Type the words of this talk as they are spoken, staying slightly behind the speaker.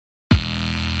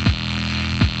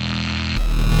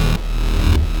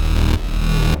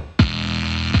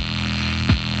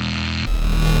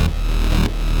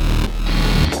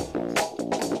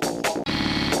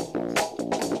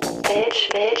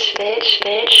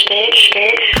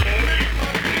Gothic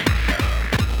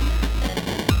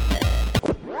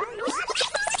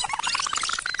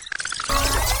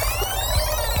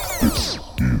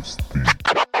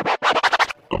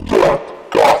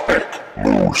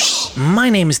Moose. My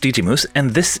name is DJ Moose,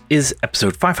 and this is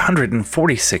episode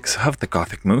 546 of the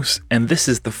Gothic Moose, and this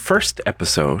is the first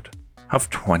episode of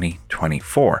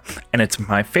 2024, and it's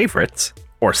my favorites,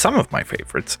 or some of my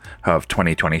favorites, of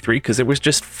 2023, because it was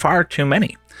just far too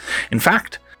many. In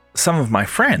fact, some of my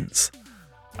friends,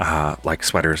 like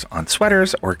Sweaters on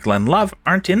Sweaters or Glenn Love,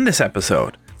 aren't in this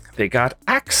episode. They got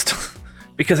axed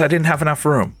because I didn't have enough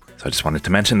room. So I just wanted to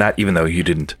mention that, even though you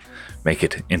didn't make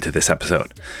it into this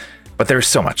episode. But there was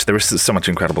so much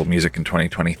incredible music in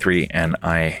 2023, and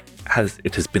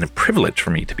it has been a privilege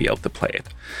for me to be able to play it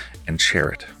and share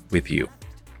it with you.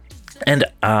 And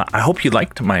I hope you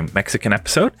liked my Mexican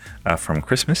episode from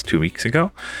Christmas 2 weeks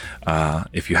ago.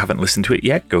 If you haven't listened to it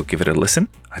yet, go give it a listen.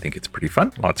 I think it's pretty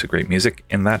fun. Lots of great music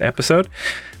in that episode.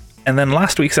 And then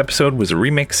last week's episode was a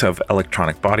remix of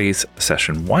Electronic Bodies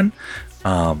Session 1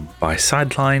 by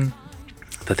Sideline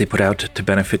that they put out to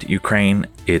benefit Ukraine.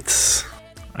 It's,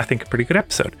 I think, a pretty good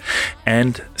episode.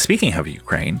 And speaking of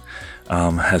Ukraine,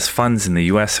 as funds in the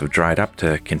US have dried up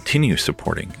to continue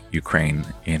supporting Ukraine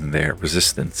in their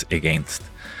resistance against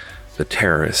the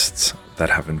terrorists that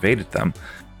have invaded them,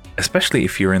 especially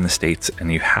if you're in the States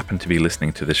and you happen to be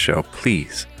listening to this show,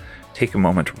 please take a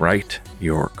moment, write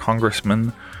your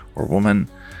congressman or woman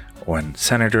or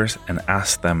senators and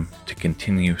ask them to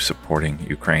continue supporting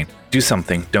Ukraine. Do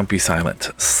something, don't be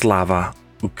silent. Slava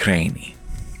Ukraini.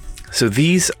 So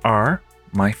these are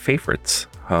my favorites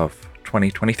of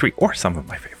 2023, or some of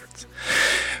my favorites.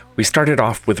 We started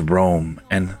off with Rome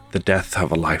and the Death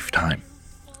of a Lifetime.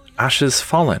 Ashes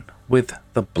Fallen with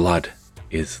The Blood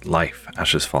is Life.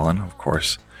 Ashes Fallen, of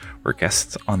course, were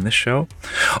guests on this show.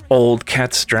 Old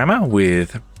Cats Drama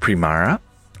with Primara.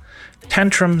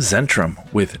 Tantrum Zentrum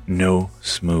with No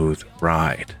Smooth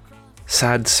Ride.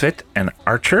 Sad Svit and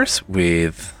Archers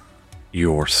with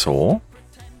Your Soul,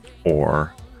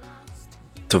 or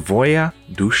Tvoya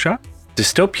Dusha.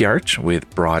 Dystopiarch with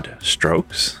Broad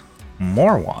Strokes.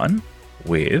 Morwan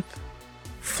with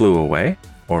Flew Away,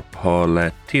 or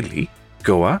Poletili.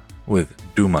 Goa with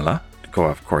Dumala. Goa,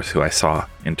 of course, who I saw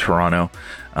in Toronto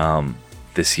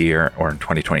this year, or in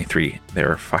 2023. They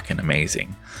were fucking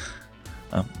amazing.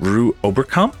 Ru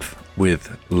Oberkampf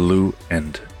with Lou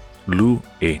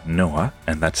e Noah,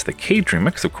 and that's the Cage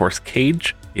remix. Of course,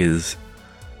 Cage is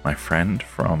my friend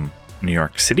from New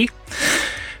York City.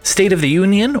 State of the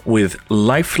Union with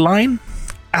Lifeline.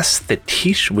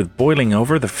 Aesthetiche with Boiling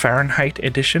Over, the Fahrenheit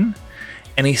edition.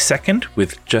 Any Second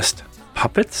with Just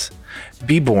Puppets.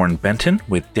 Be Born Benton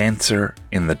with Dancer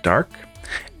in the Dark.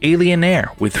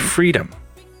 Alienaire with Freedom.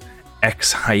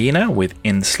 Ex Hyena with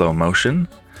In Slow Motion.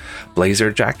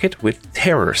 Blazer Jacket with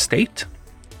Terror State.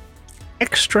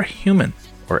 Extra Human,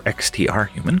 or XTR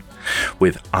Human,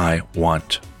 with I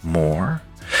Want More.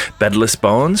 Bedless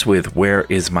Bones with Where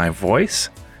Is My Voice.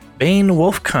 Bane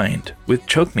Wolfkind with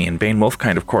Choke Me. And Bane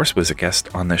Wolfkind, of course, was a guest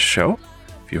on this show,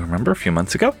 if you remember, a few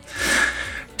months ago.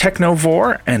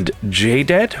 Technovore and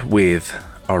J-Dead with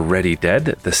Already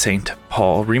Dead, the St.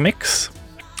 Paul remix.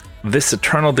 This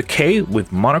Eternal Decay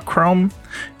with Monochrome.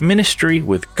 Ministry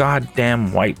with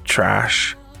Goddamn White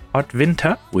Trash.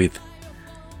 Otvinta with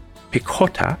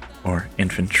Pichota, or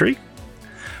Infantry.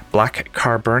 Black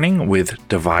Car Burning with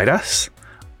Divide Us.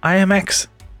 IMX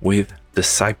with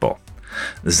Disciple.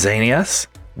 Xanias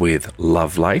with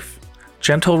Love Life.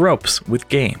 Gentle Ropes with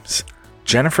Games.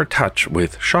 Jennifer Touch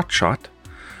with Shot Shot.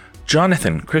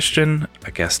 Jonathan Christian,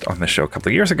 a guest on the show a couple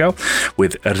of years ago,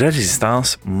 with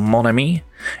Resistance Mon Ami.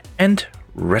 And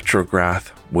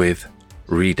Retrograth with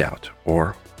Redoubt,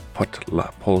 or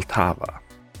Poltava.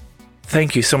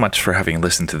 Thank you so much for having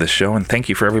listened to this show, and thank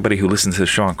you for everybody who listens to the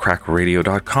show on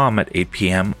crackradio.com at 8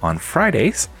 p.m. on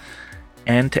Fridays,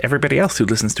 and to everybody else who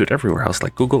listens to it everywhere else,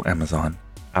 like Google, Amazon,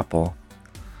 Apple,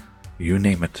 you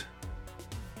name it.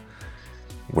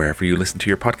 Wherever you listen to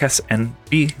your podcasts, and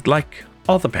be like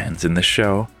all the bands in this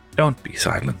show, don't be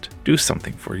silent. Do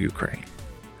something for Ukraine.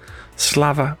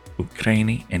 Slava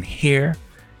Ukraini, and here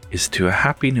is to a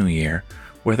Happy New Year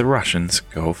where the Russians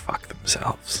go fuck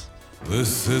themselves.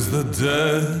 This is the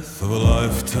death of a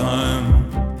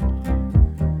lifetime.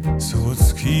 So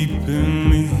what's keeping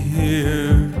me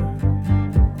here?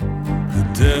 The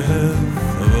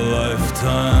death of a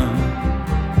lifetime.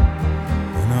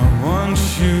 And I want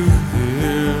you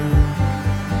here.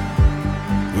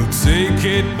 We'll take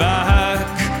it back,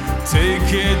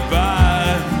 take it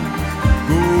back.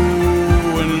 Go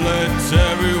and let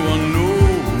everyone know.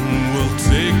 We'll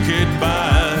take it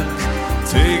back,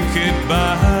 take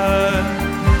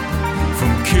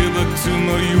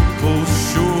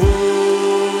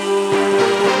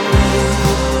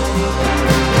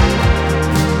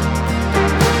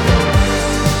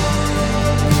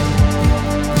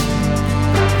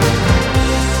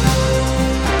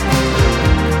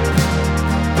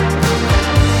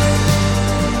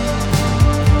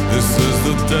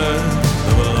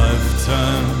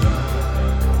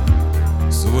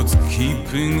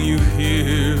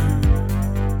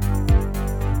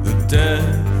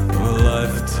death of a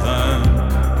lifetime,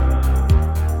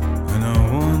 and I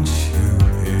want you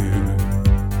here.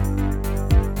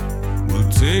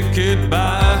 We'll take it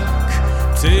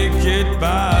back, take it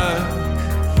back.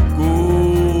 Go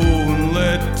and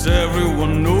let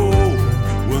everyone know.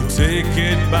 We'll take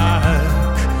it back,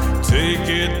 take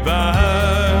it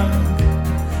back.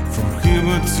 From here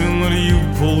to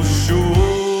Mariupol shore.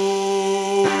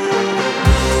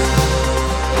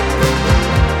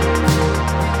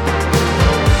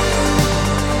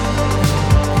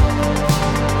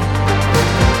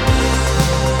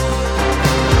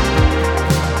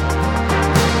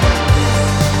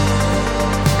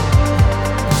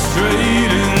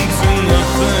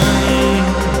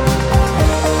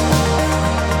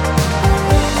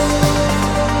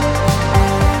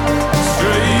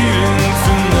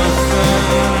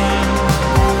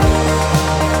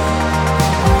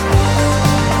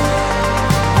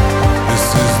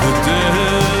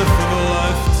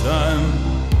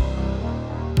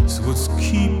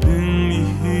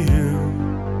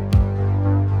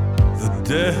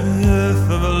 Death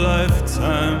of a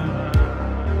lifetime,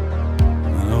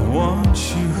 and I want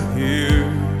you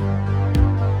here.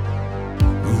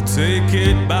 We'll take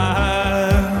it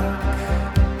back,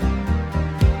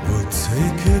 we'll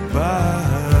take it back.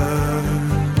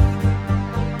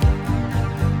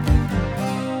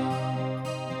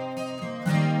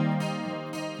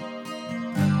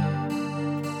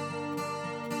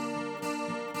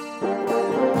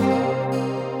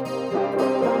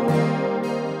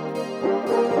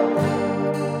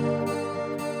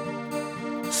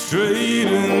 Straight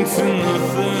into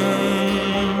nothing,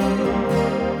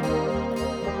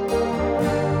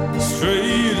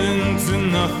 straight into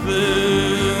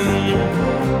nothing,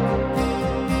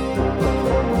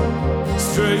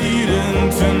 straight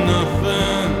into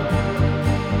nothing.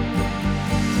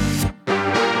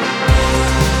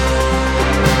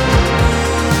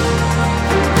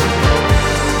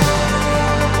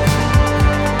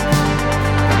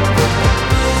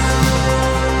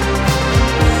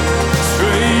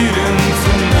 Straight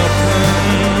into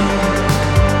nothing.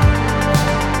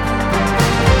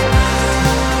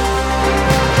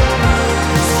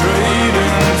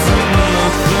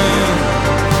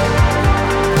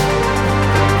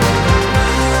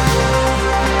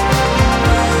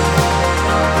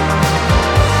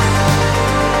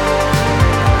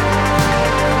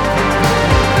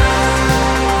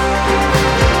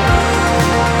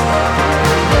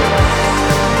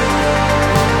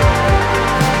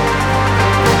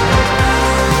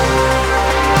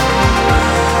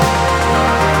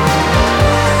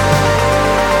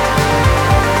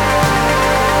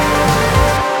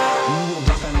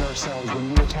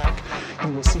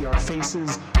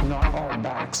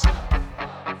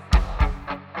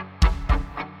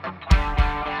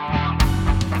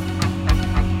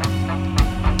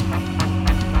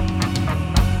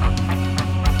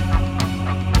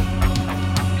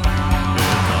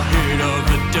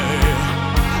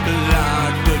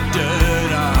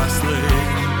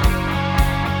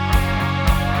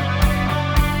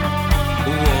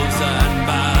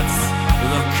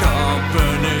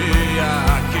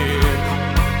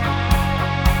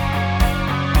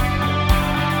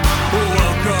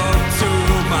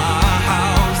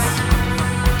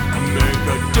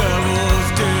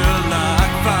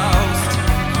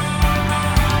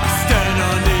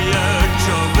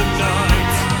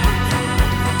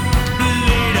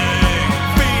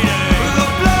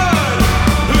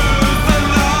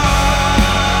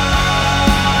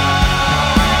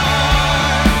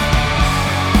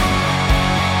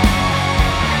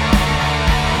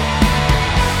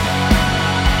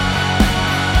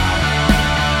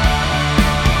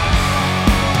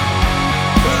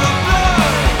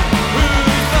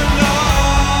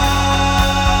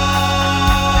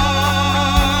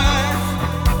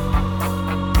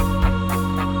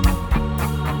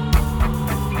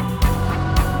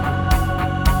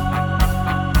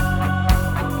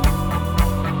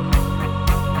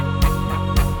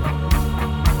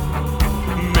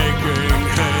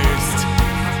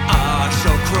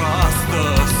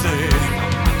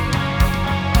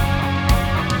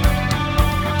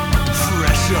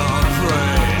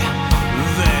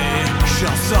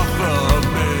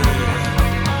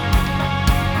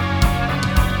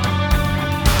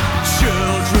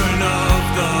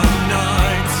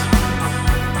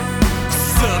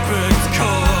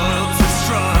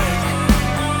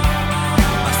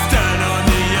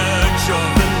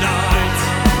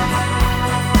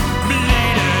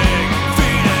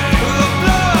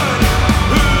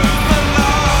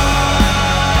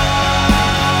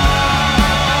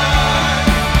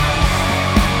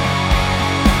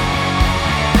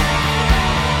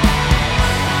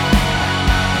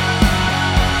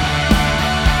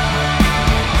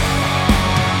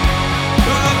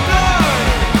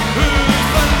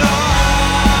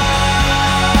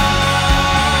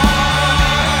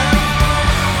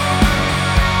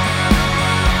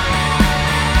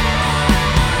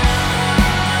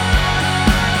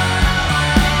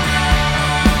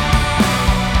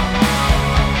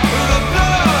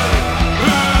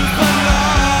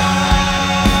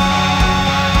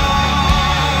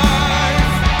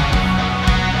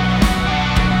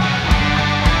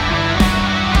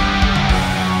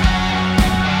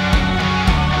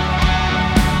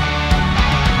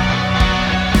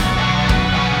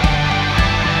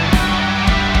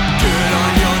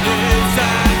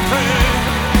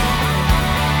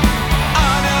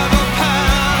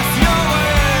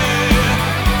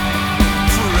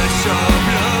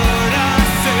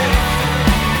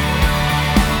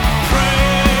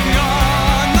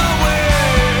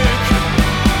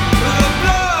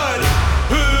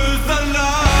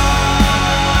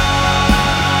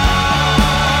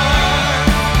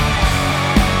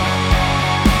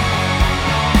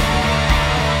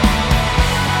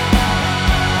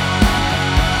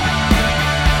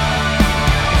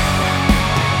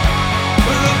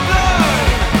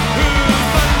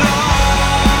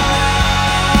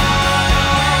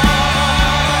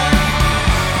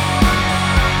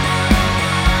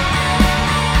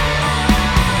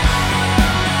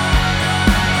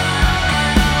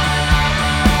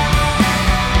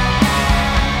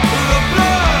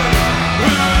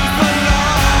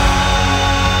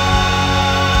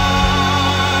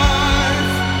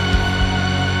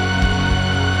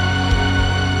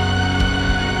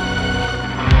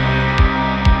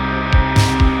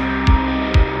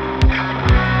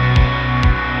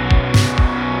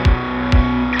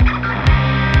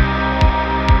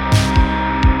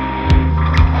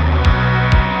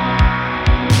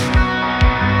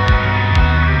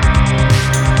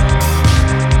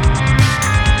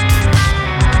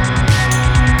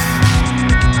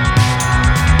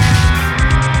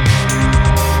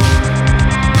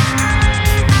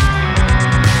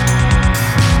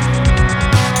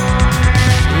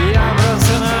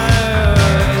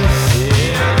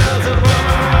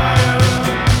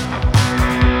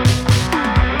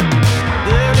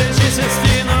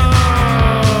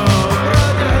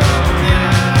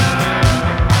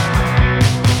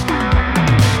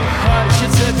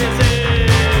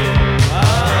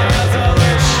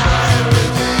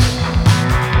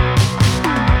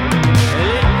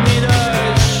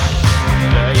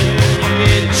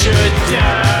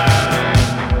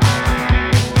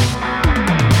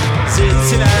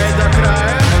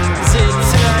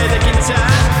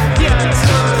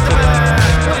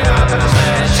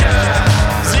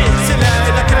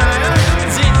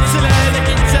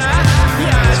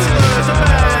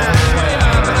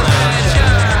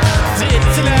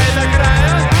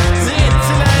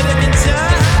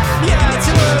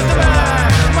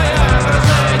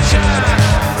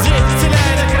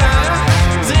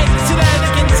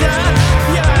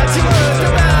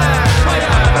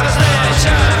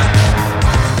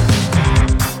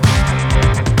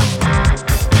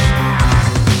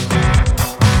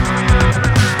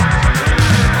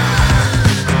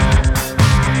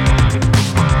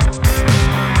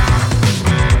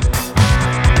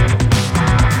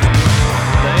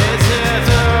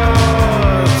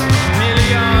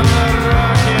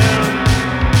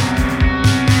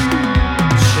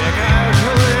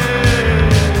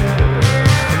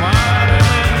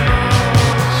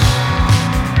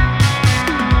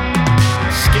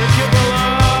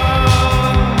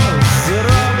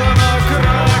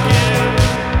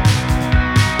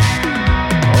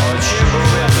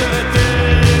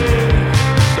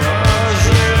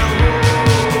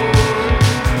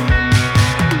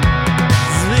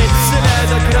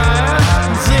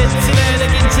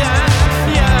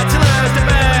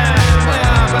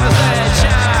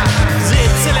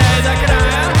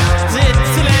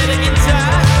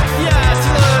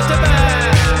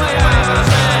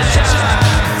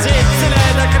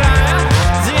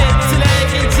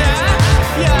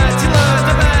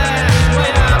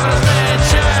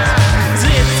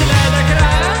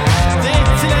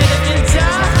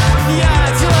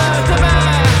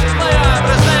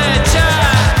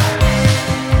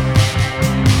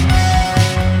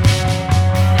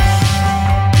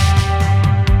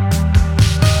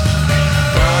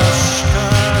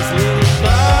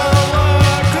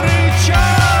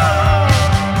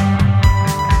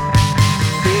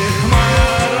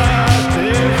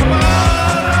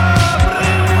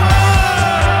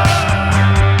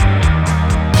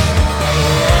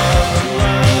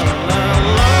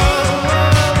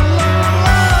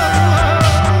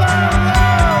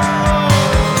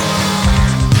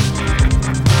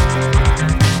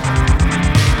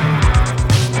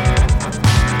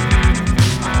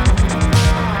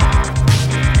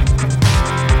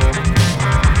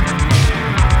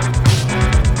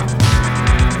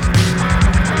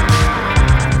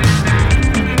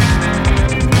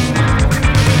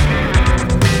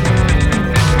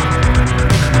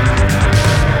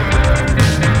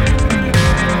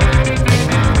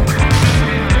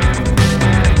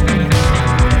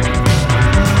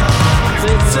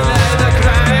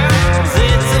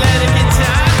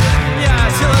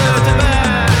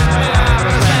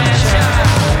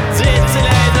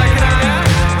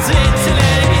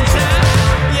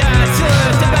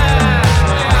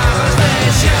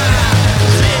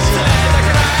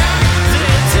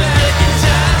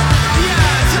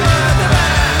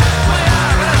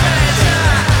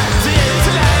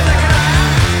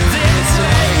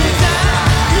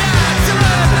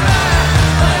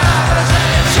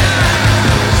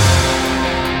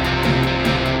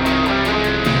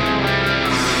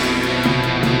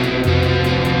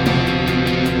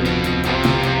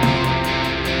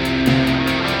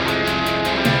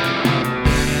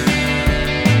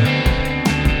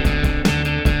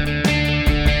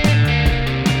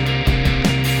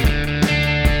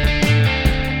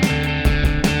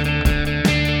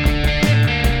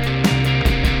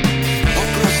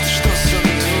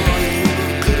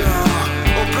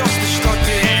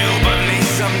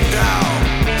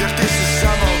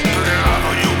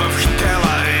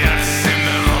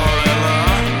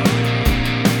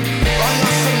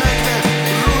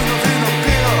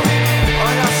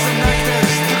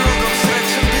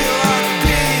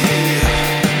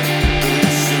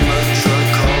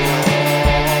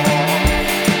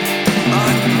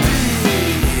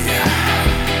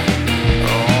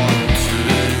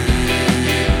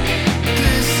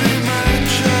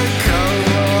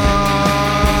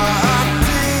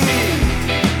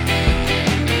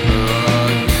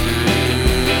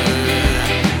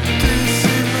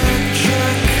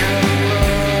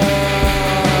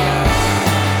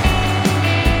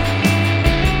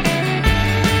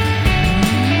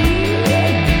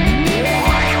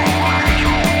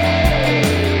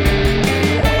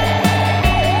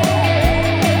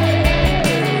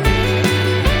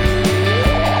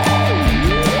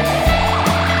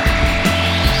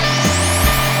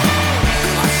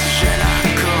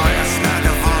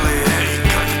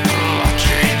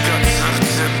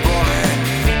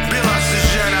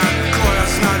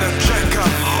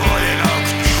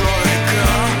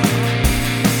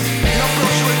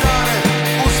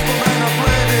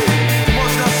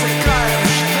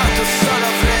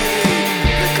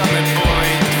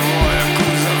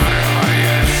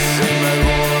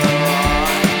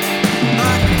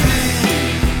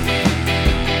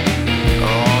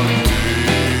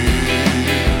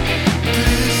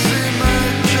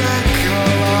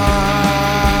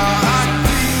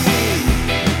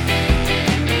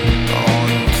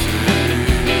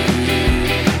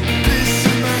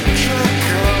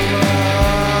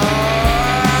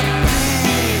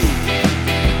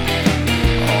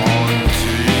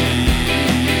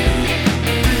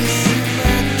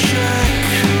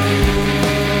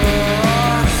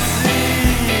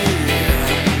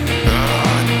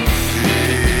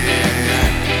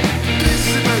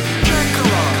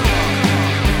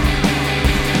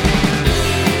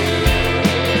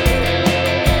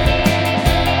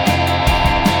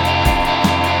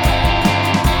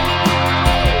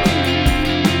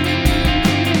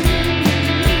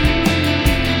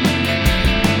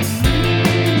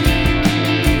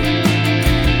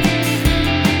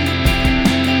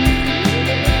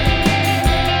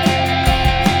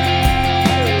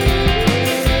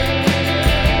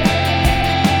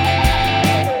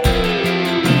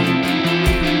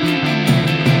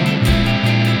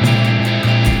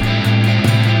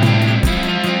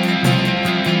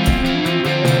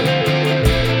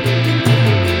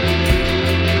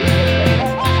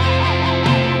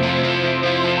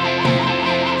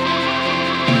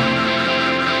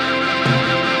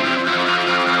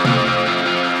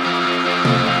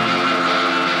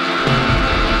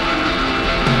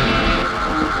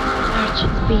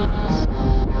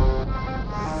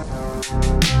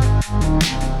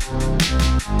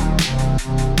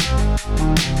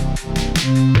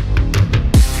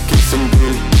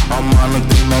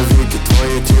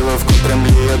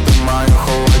 тримаю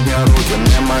холодні руки,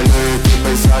 не малюю ті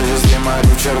пейзажі, знімаю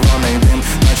червоний дим,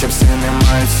 наче пси не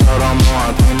мають сорому,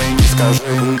 а ти мені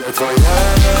скажи, де твоя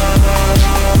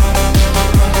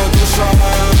душа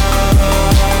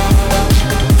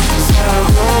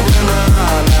загублена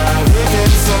навіки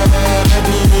серед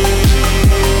них.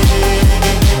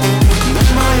 Де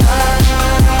моя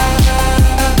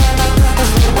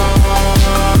журба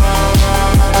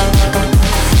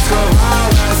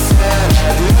сховала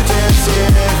серед люті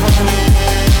всіх вогнів.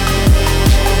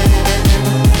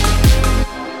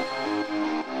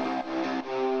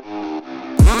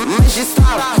 Межі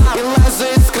став і лезо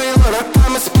іскрило,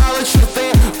 роками спали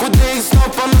чорти, куди їх знов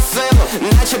поносило,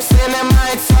 наче пси не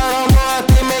мають сорому, а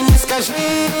ти мені скажи.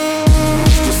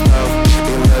 Межі став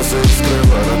і лезо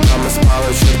іскрило, роками спали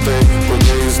чорти,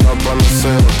 куди їх знов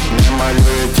поносило. Не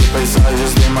малюю ті пейзажі,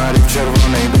 знімаю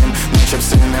червоний дим, наче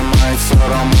пси не мають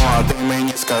сорому, а ти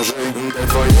мені скажи, де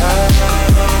твоя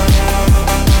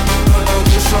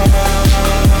душа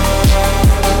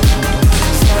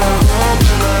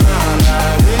загублена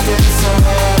навіки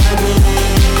серед них.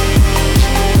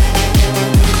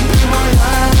 Де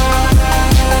моя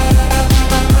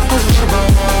журба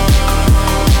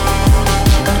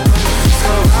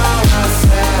сховала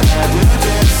серед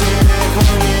люті всіх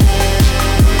вогнів.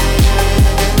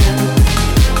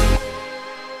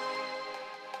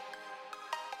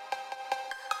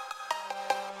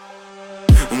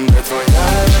 Де твоя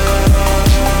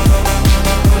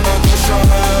душа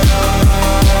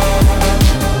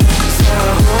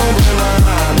загублена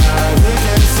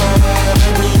навіки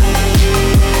серед них.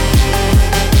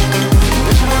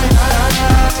 Де моя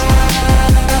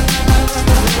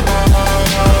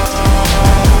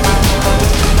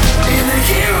In the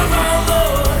year of our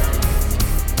Lord,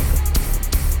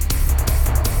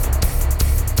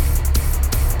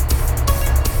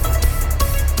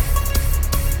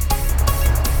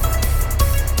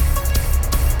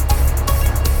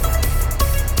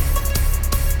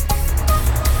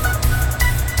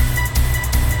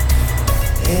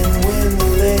 And when the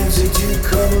lambs they do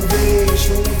come of age,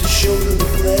 no need to shoulder the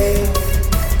blame.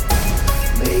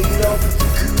 Made off with the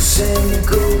goose and the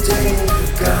golden,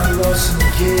 got lost in the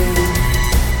game.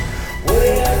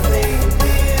 Where have they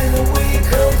been and where you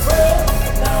come from?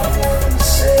 Not one to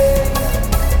say.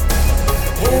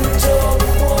 And all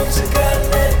the ones that got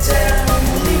let down,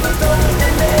 leave it on the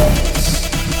remains.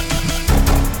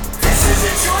 this is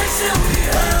a choice that we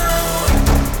own.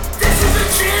 This is a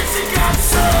chance that got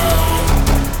sown.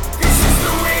 This is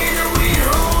the way that we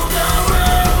hold our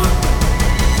own.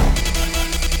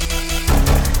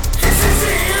 This is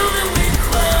the hill that we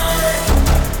climb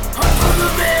up for the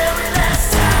very last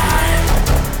time.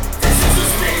 This is the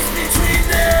space between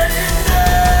then and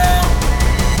now.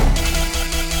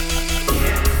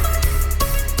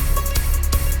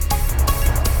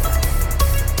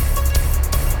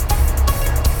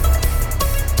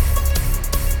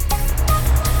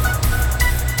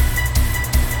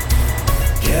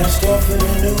 Cast off in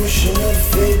an ocean of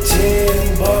fate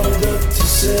tale, bottled up to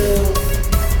sell.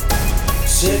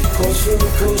 Set course for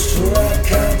the coast for our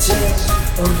contest,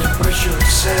 under pressure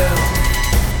excel.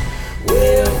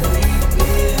 Where we've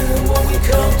been and what we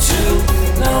come to,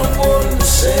 not one to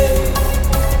say.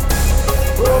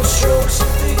 Broad strokes of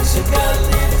things that got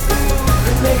lived through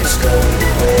could make us go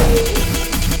away.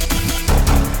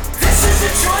 This is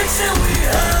a choice that we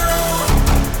own.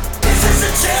 This is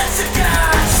a chance that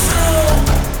got sown.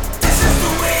 This is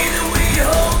the way that we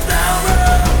hold our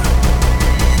own.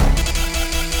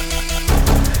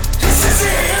 This is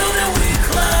a hill that we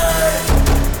climb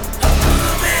up for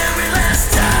the very last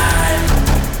time.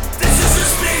 This is the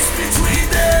space between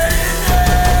then and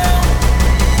now.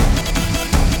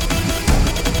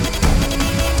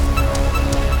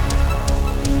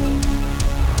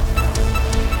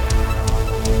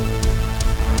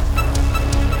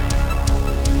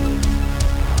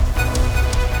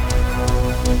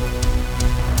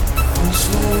 Once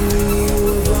more in you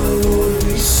of our Lord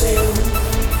we sing.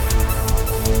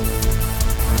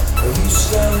 Are you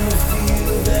starting to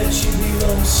feel that you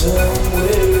belong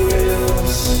somewhere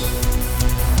else?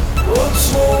 Once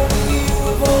more in you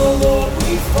of our Lord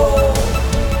we fall.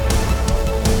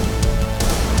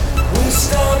 We're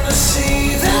starting to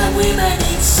see that we may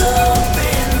need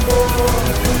something more,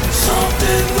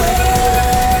 something rare.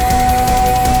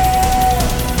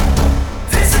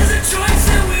 This is a choice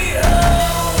that we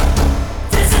own.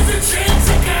 This is a chance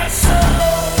that got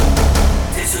sown.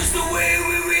 This is the way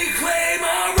we reclaim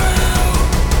our own.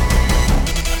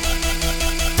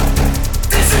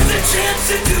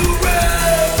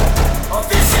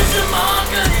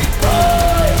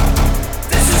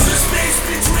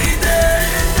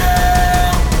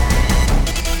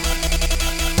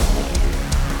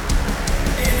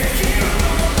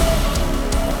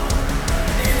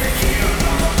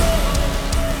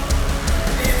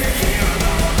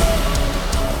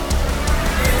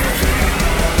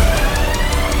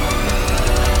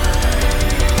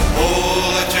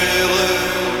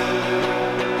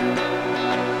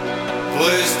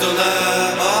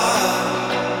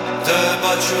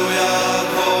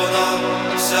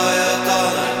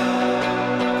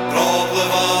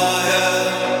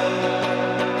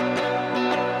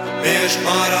 Між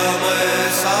хмарами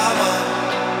сама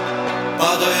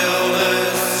падаю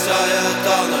вниз, сяє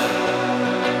тане.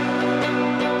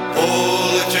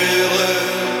 Полетіли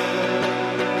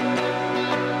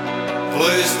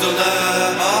ввись до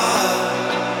неба,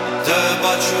 де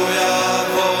бачу, як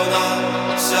вона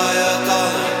сяє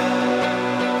тане,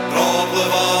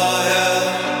 пропливає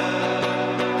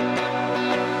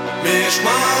між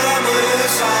хмарами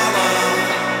сама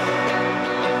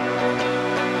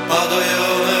падаю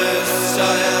вниз,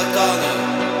 сяє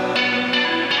тане.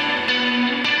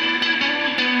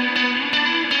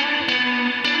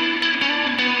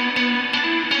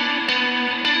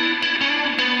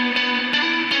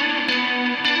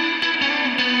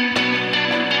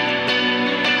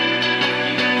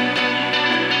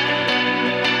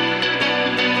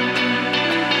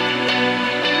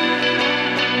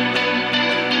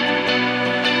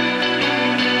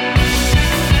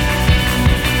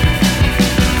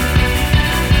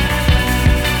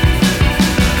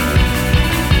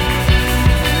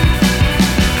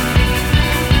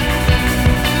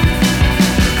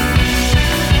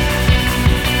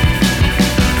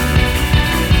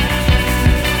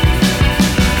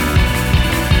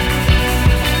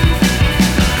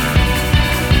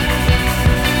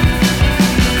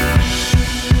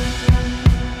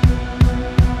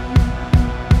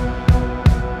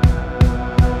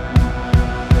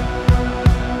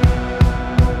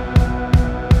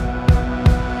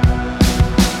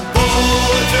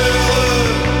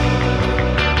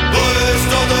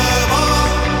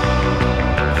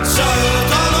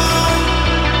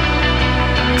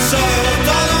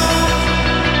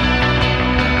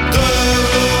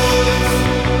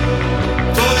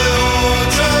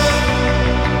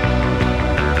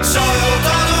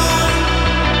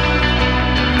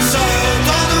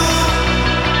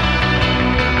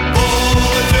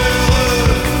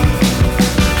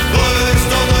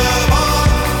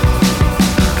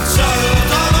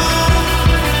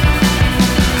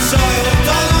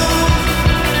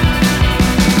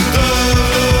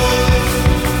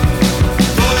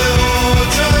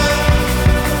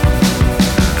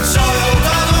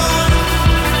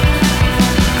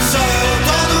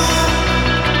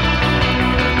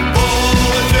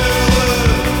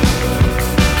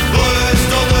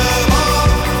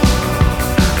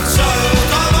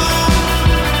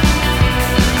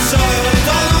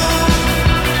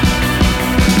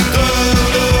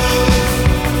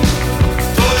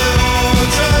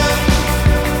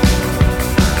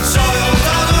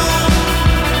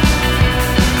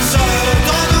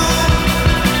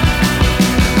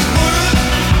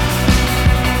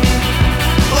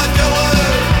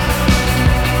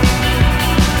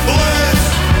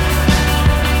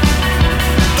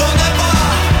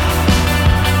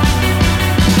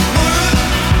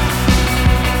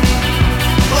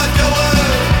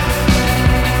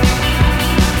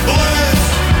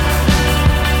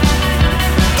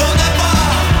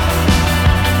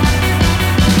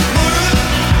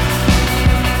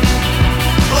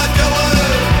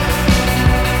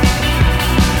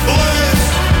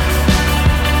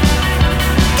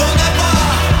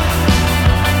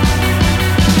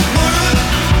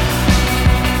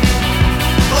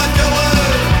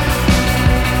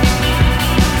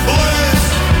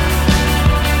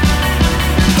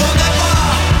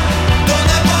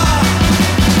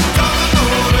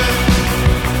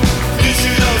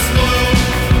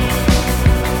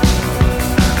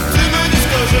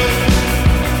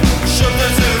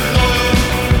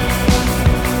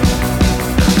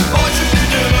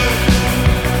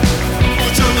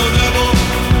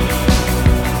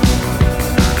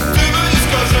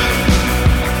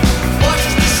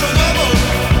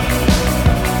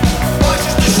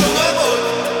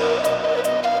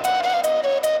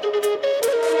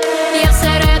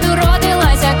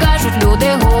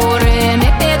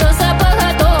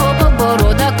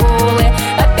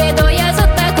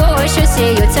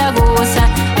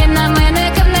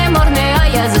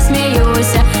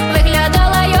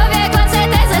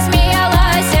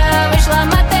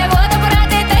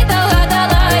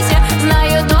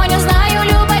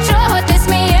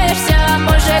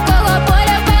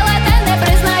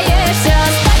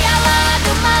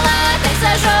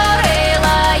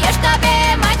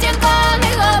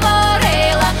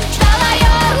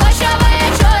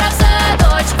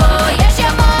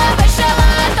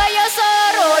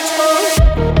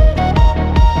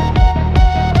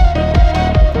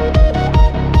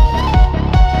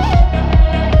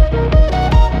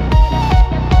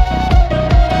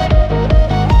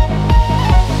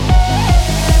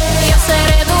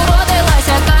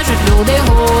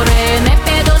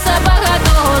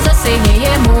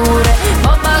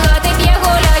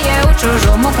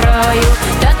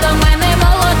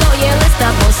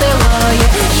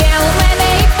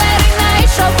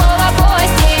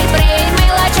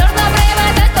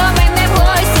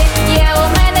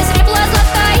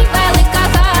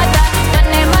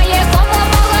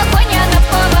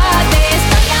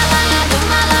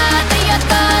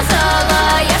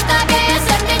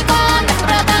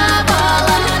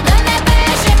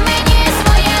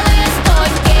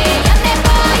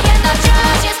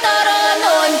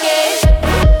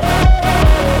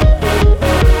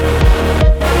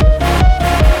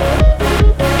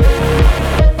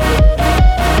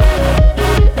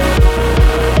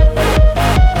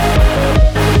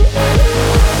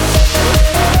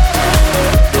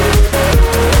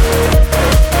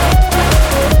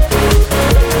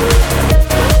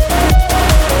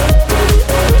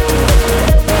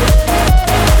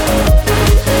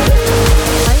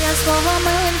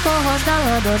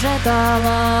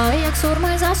 як сурми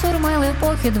засурмили, в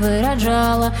похід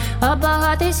виряджала, а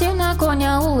багатий сів на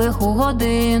коня у лиху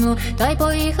годину, та й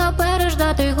поїхав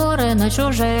переждати горе на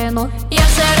чужину. Я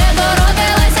серед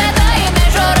родилася, та й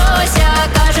не журуся,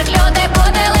 кажуть люди,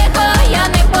 буде лихо, я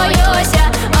не боюся,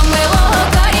 а в милого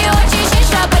карі очі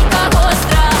ще шапелька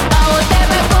гостра, а у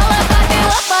тебе коло хати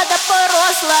лопата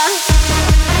поросла.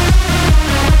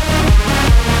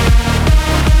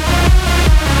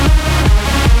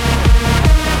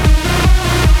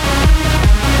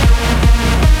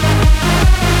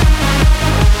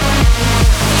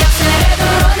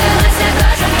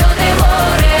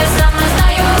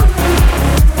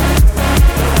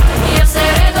 Я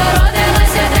всереду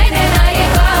родилася, та й не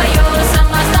нарікаю.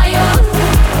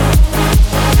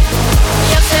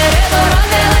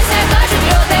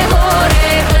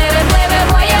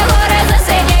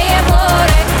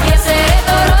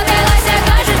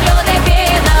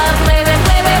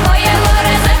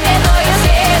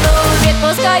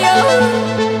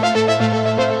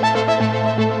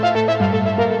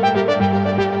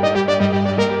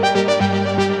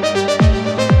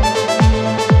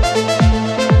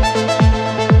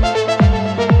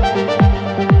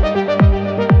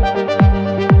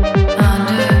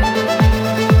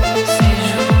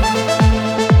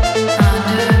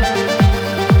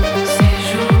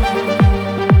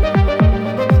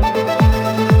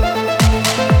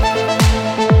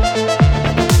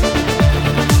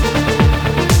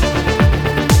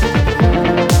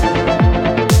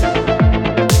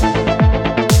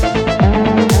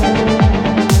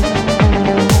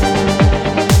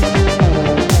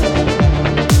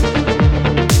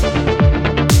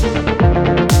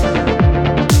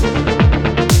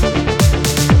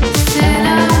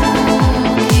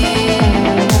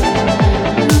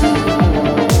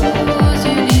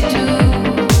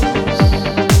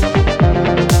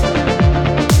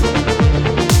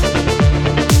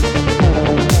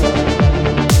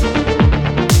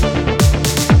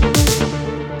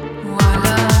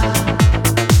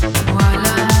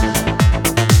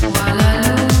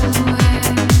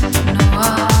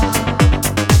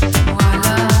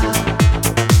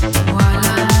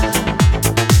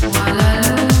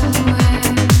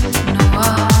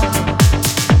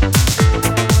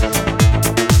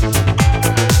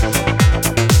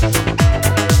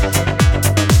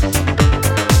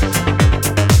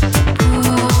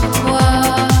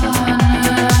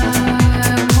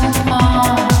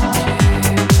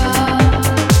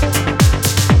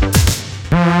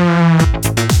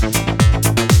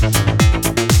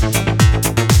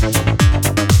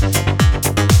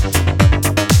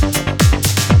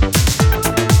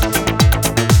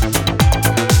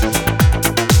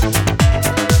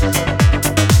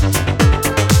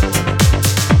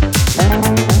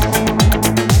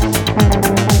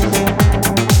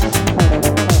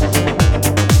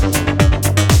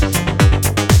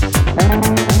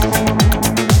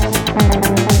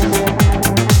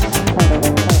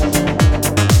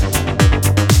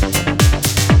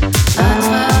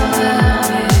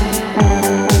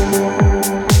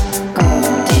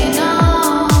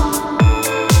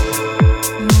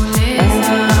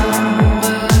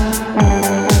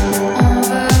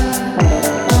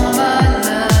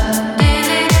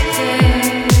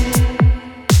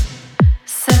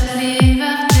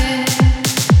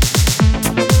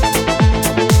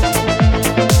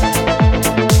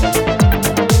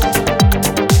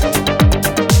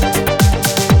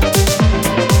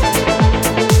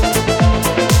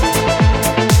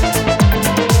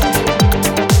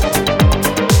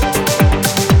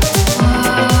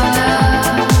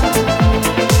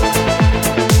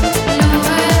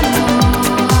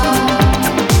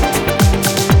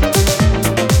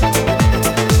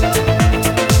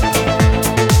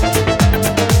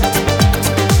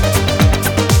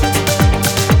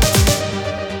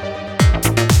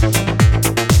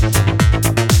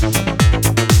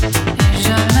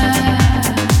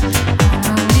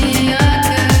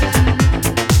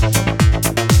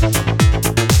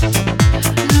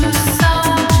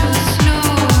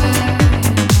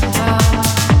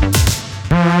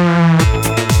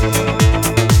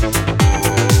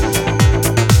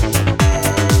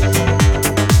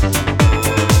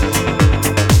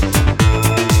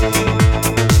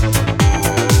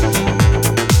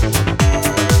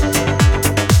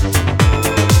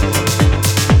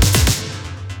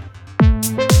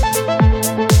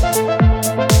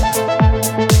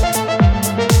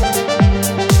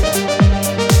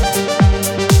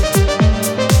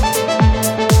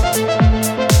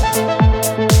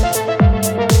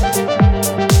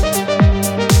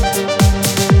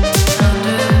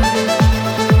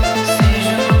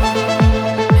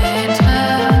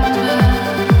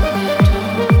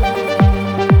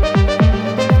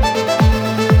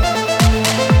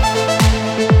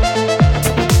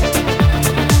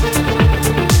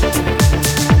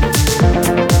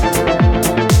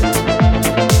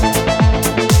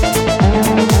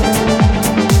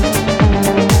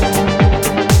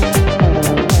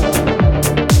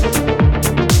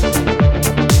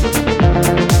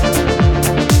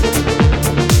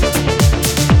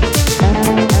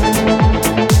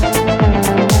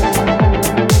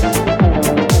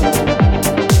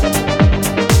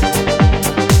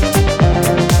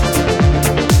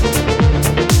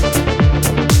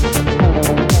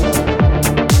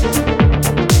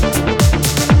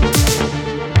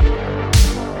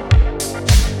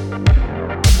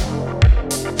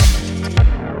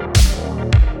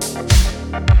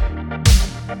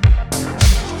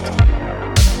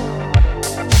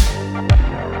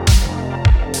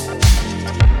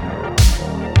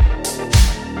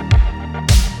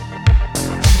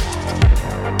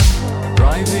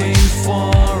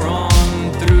 far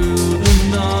on through the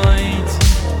night,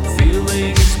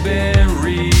 feelings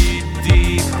buried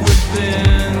deep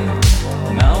within.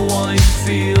 Now I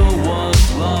feel what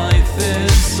life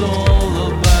is all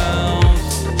about.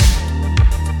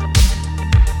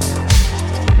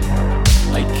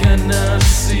 I cannot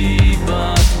see,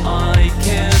 but I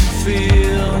can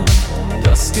feel.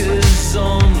 Dusk is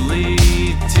only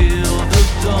till the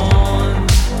dawn.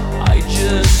 I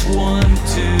just want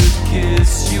to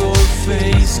kiss your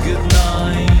face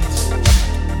goodnight.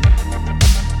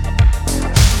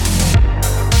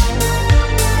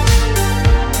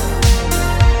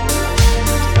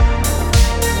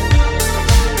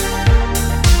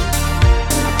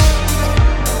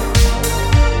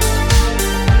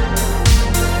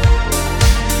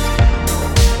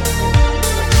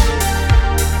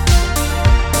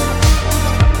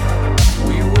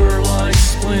 We were like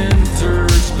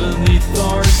splinters beneath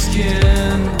our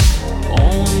skin,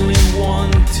 only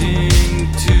wanting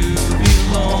to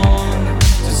belong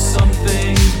to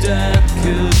something that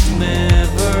could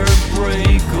never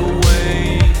break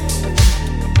away.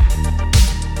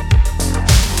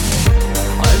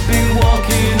 I've been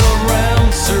walking around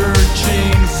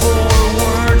searching for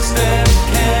words that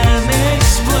can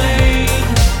explain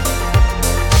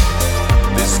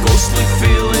this ghostly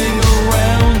feeling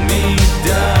around me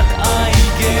that I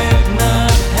get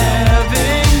not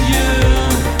having you.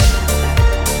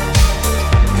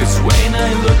 'Cause when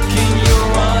I look in your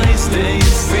eyes, they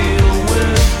fill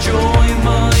with joy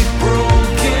my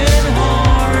broken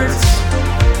heart,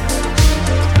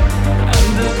 and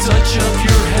the touch of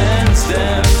your hands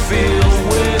that fill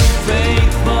with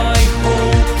faith my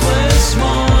hopeless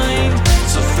mind.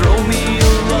 So throw me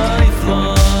a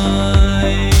lifeline.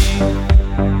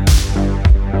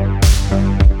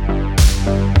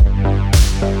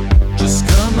 Just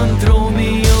come and throw me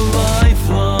a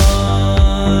lifeline.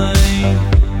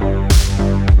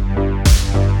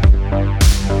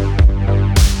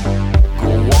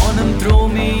 Go on and throw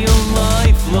me a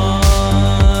lifeline.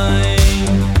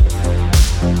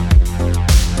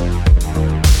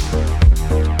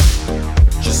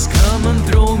 Just come and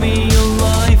throw me a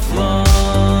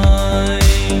lifeline.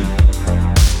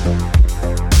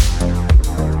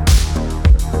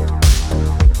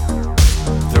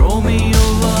 Throw me a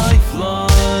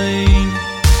lifeline.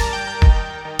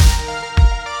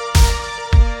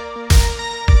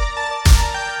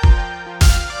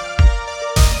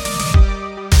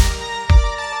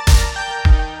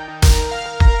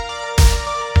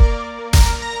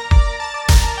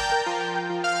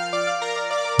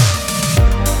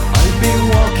 I've been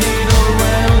walking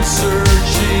around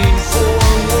searching for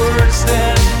words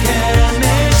that can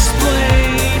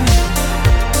explain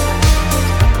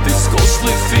this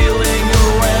ghostly feeling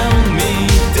around me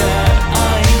that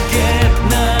I get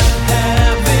not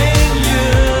having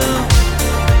you.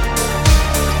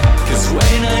 'Cause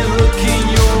when I look in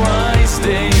your eyes,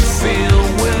 they fill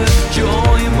with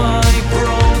joy my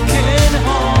broken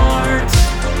heart,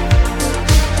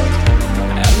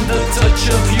 and the touch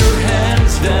of your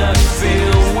hands that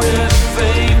fill with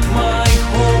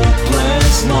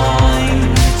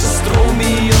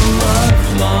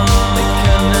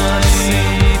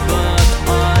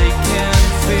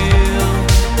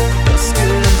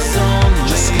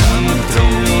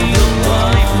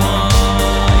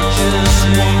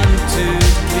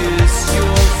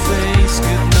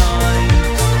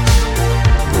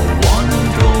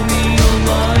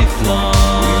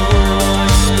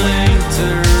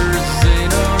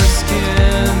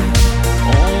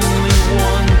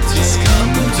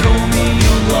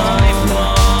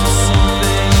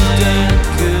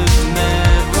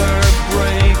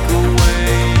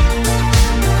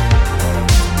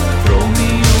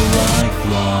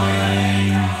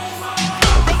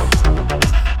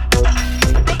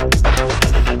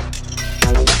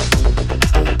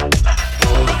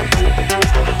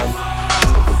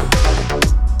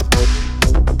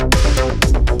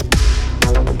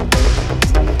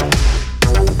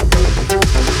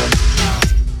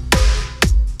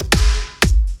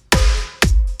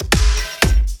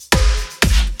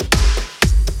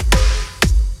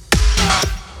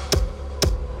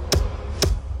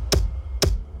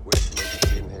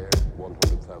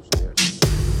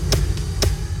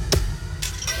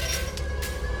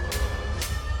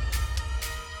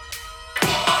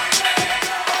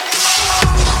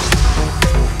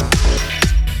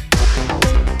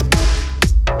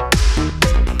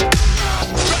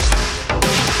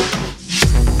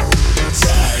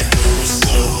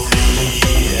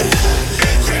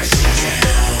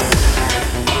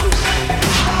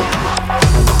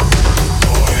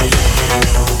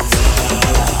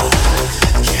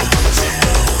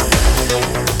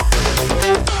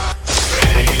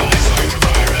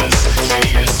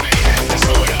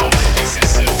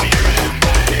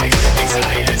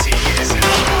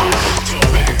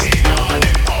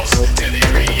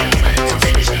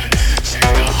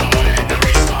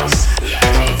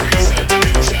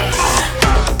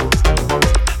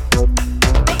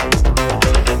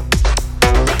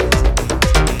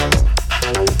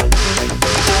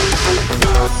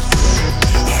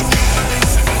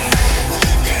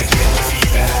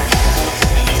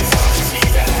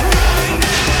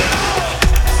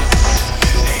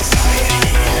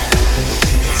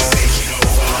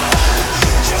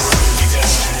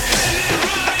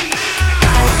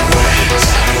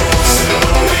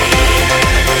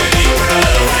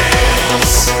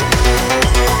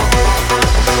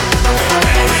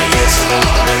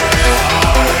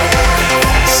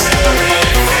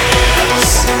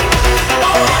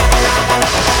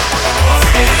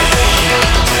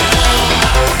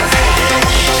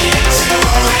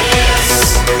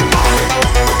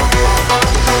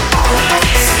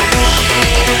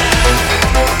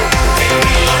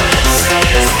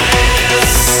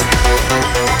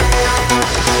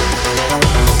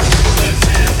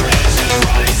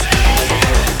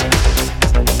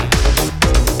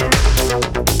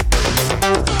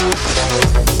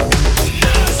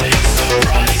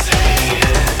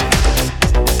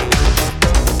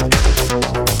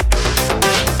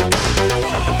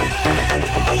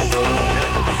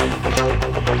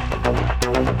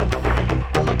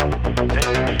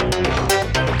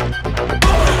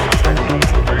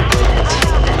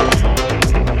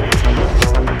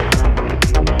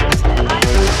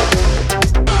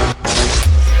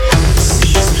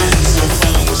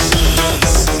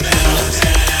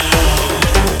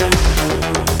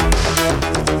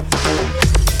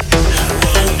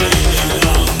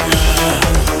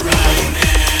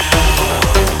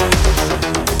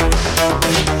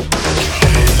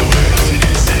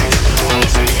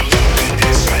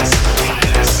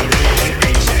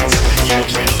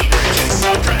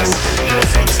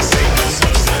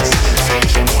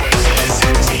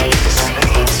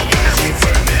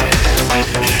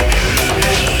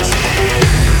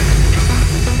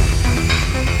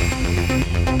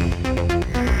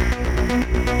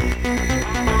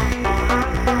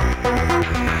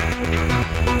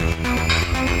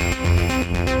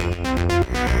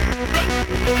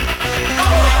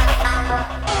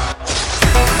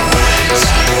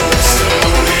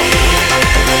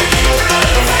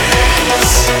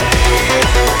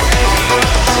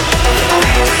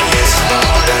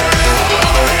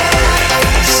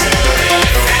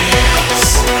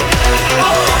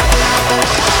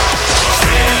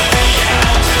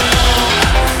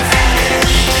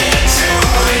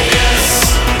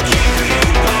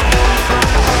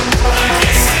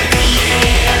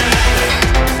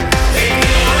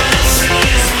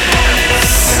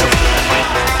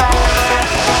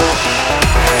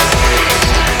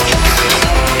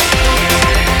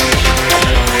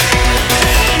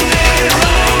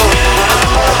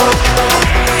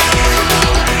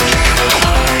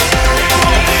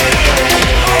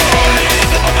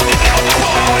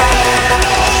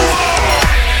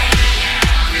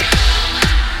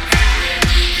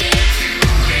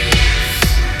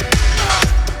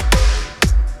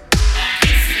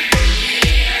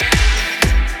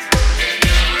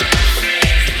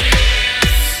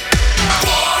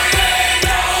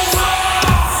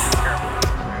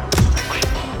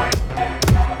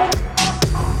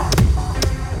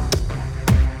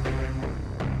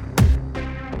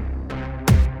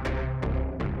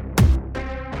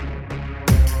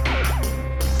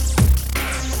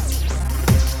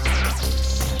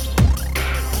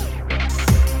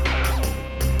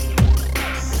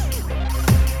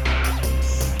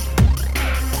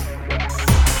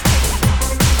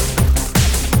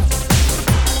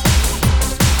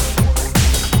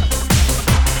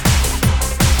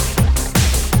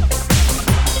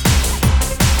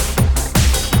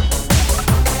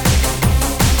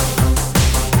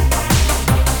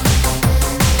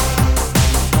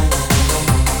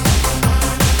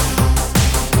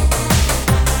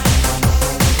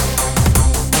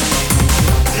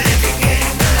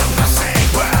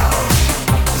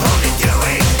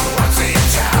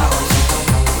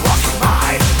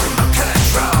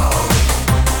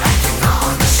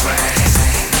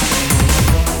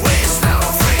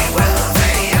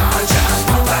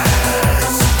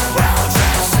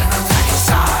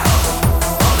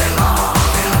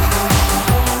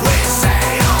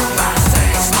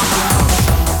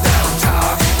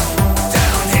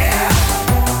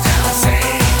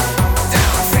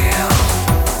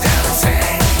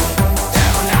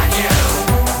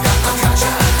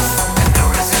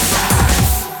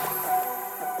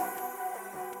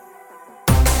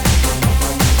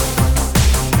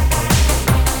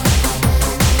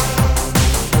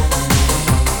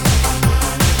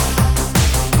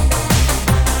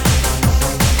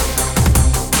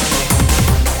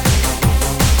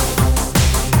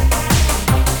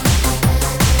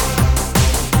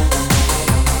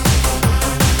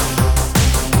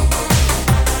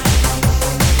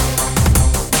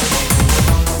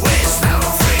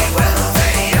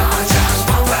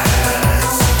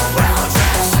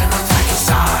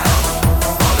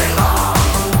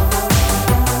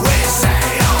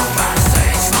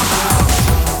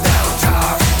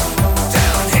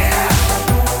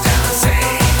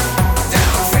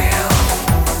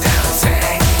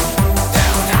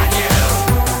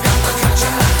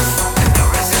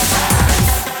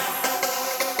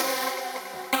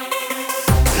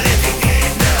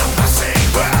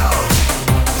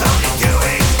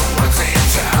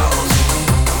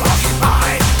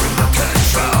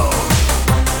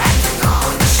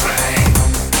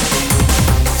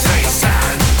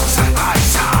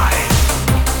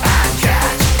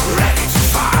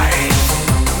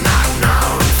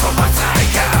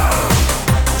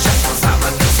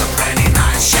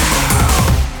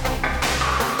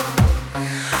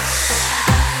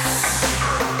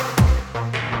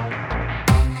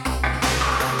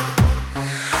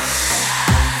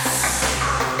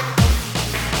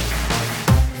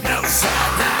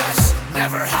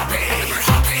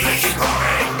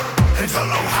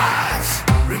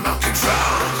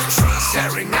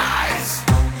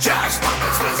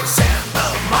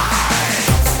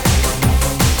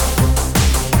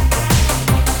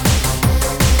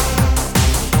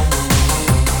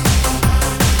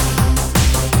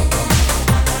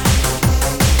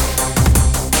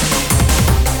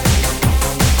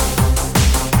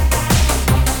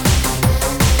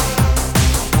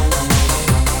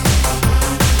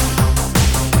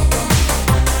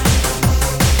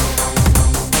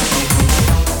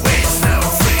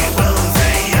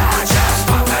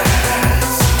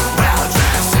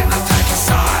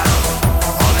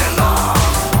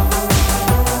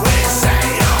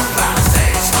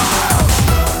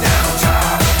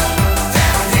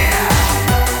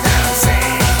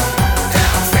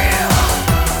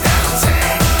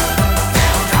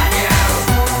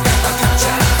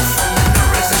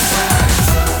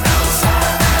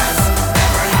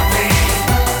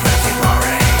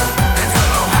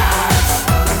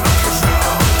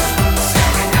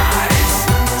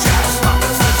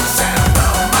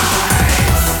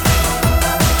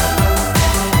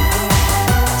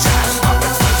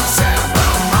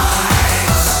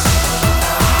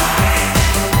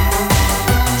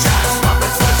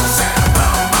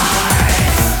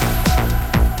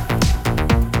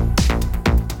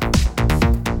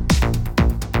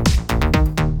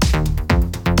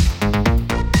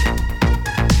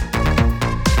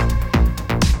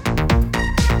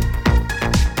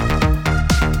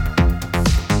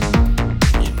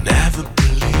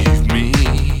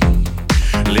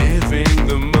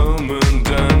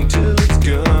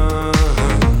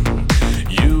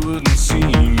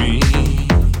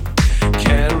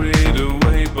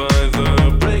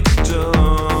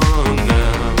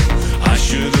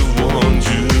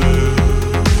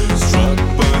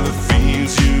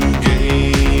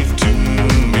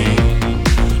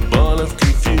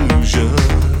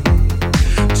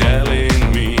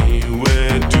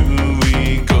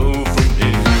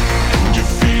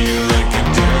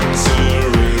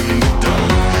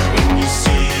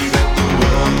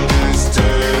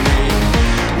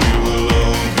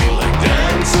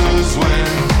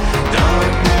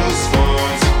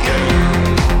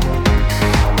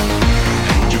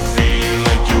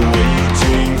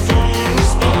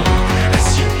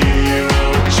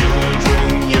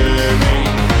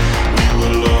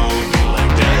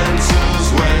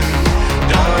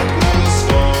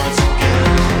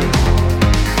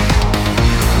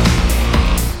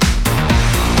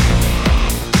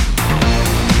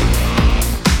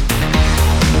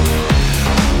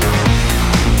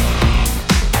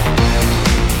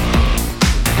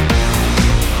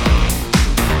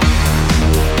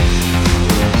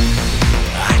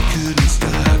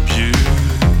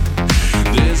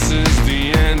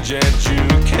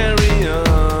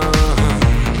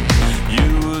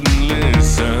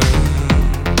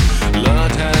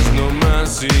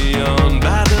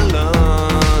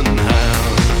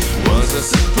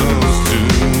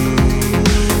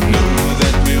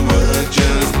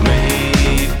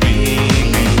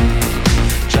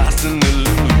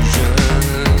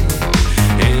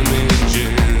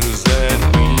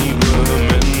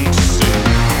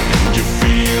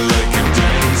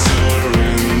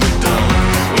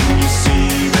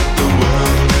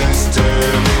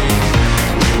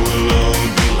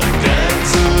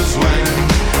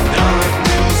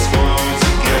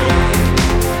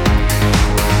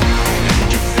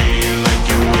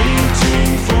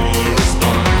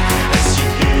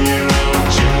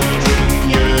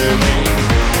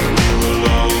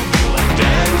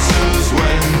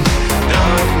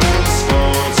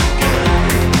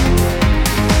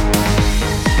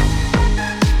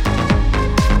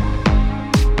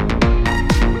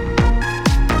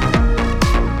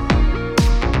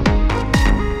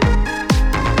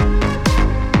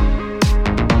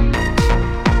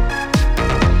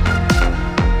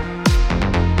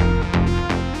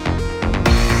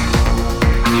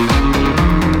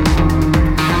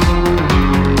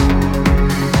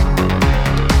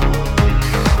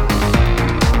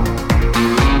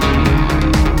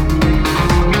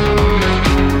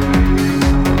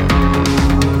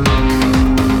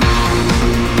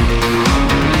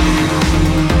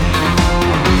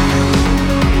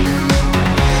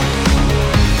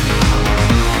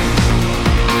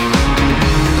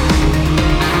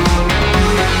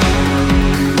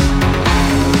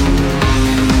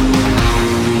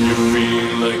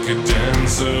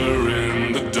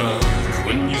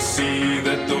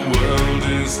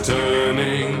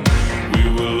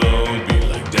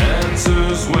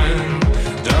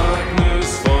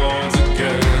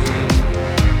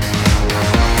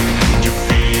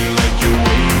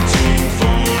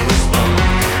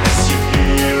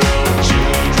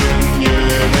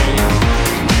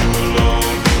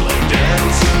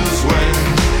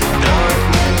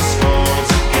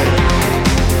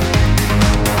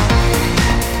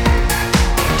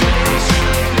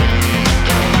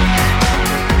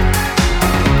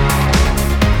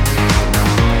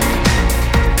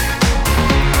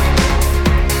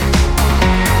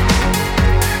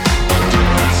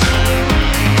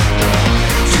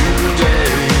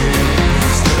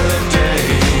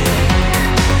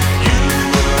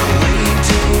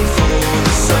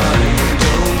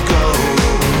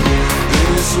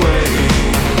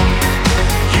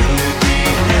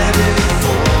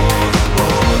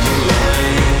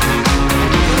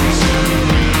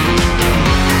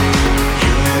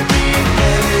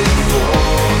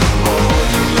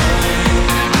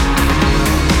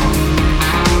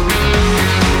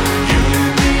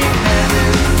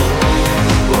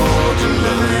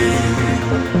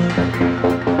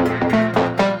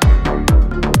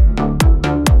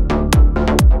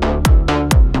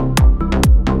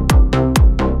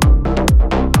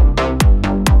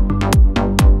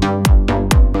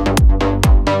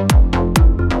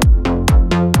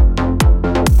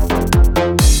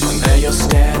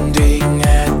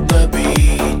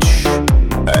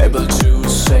able to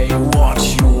say what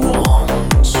you want,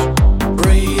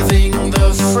 breathing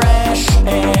the fresh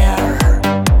air.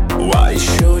 Why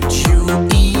should you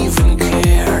even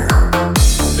care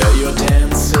that you're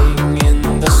dancing in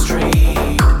the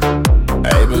street,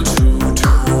 able to do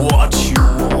what you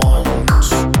want,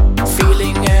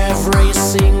 feeling every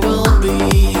single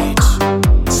beat,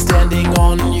 standing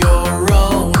on your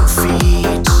own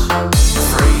feet.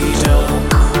 Freedom,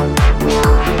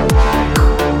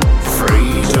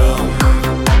 freedom,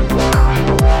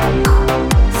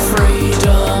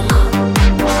 freedom,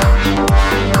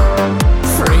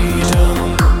 freedom.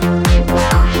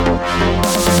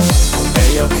 And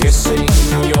you're kissing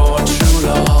your true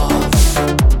love,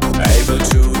 able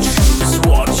to choose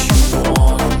what you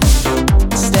want,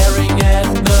 staring at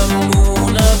the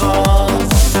moon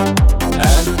above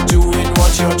and doing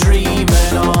what you're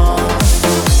dreaming of.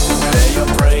 There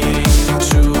you're praying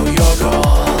to your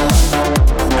God,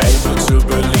 able to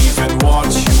believe in what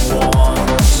you want.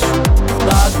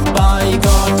 But by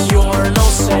God, you're no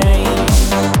saint.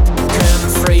 Can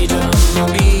freedom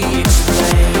be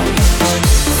explained?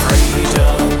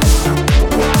 Freedom,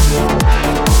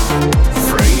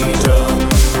 freedom,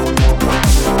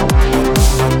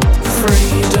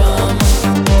 freedom,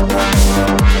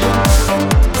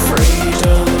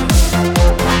 freedom,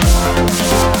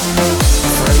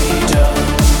 freedom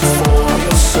for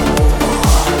your soul,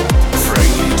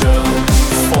 freedom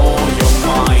for your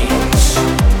mind,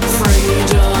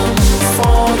 freedom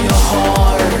for your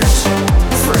heart.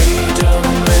 Freedom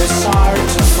is hard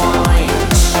to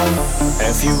find.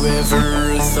 Have you ever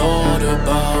thought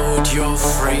about your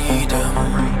freedom?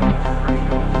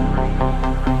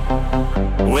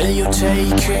 Will you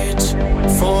take it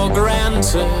for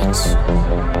granted?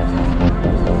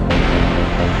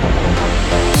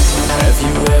 Have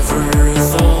you ever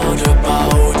thought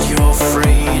about your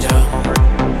freedom?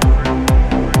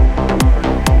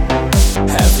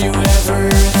 Have you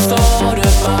ever thought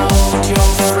about your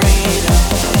freedom?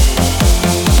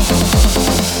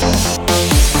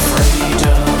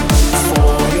 Freedom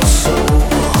for your soul,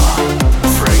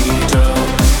 freedom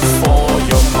for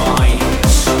your mind,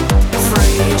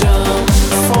 freedom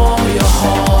for your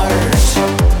heart.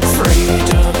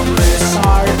 Freedom is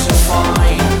hard to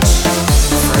find.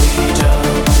 Freedom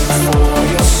for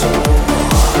your soul,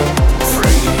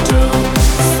 freedom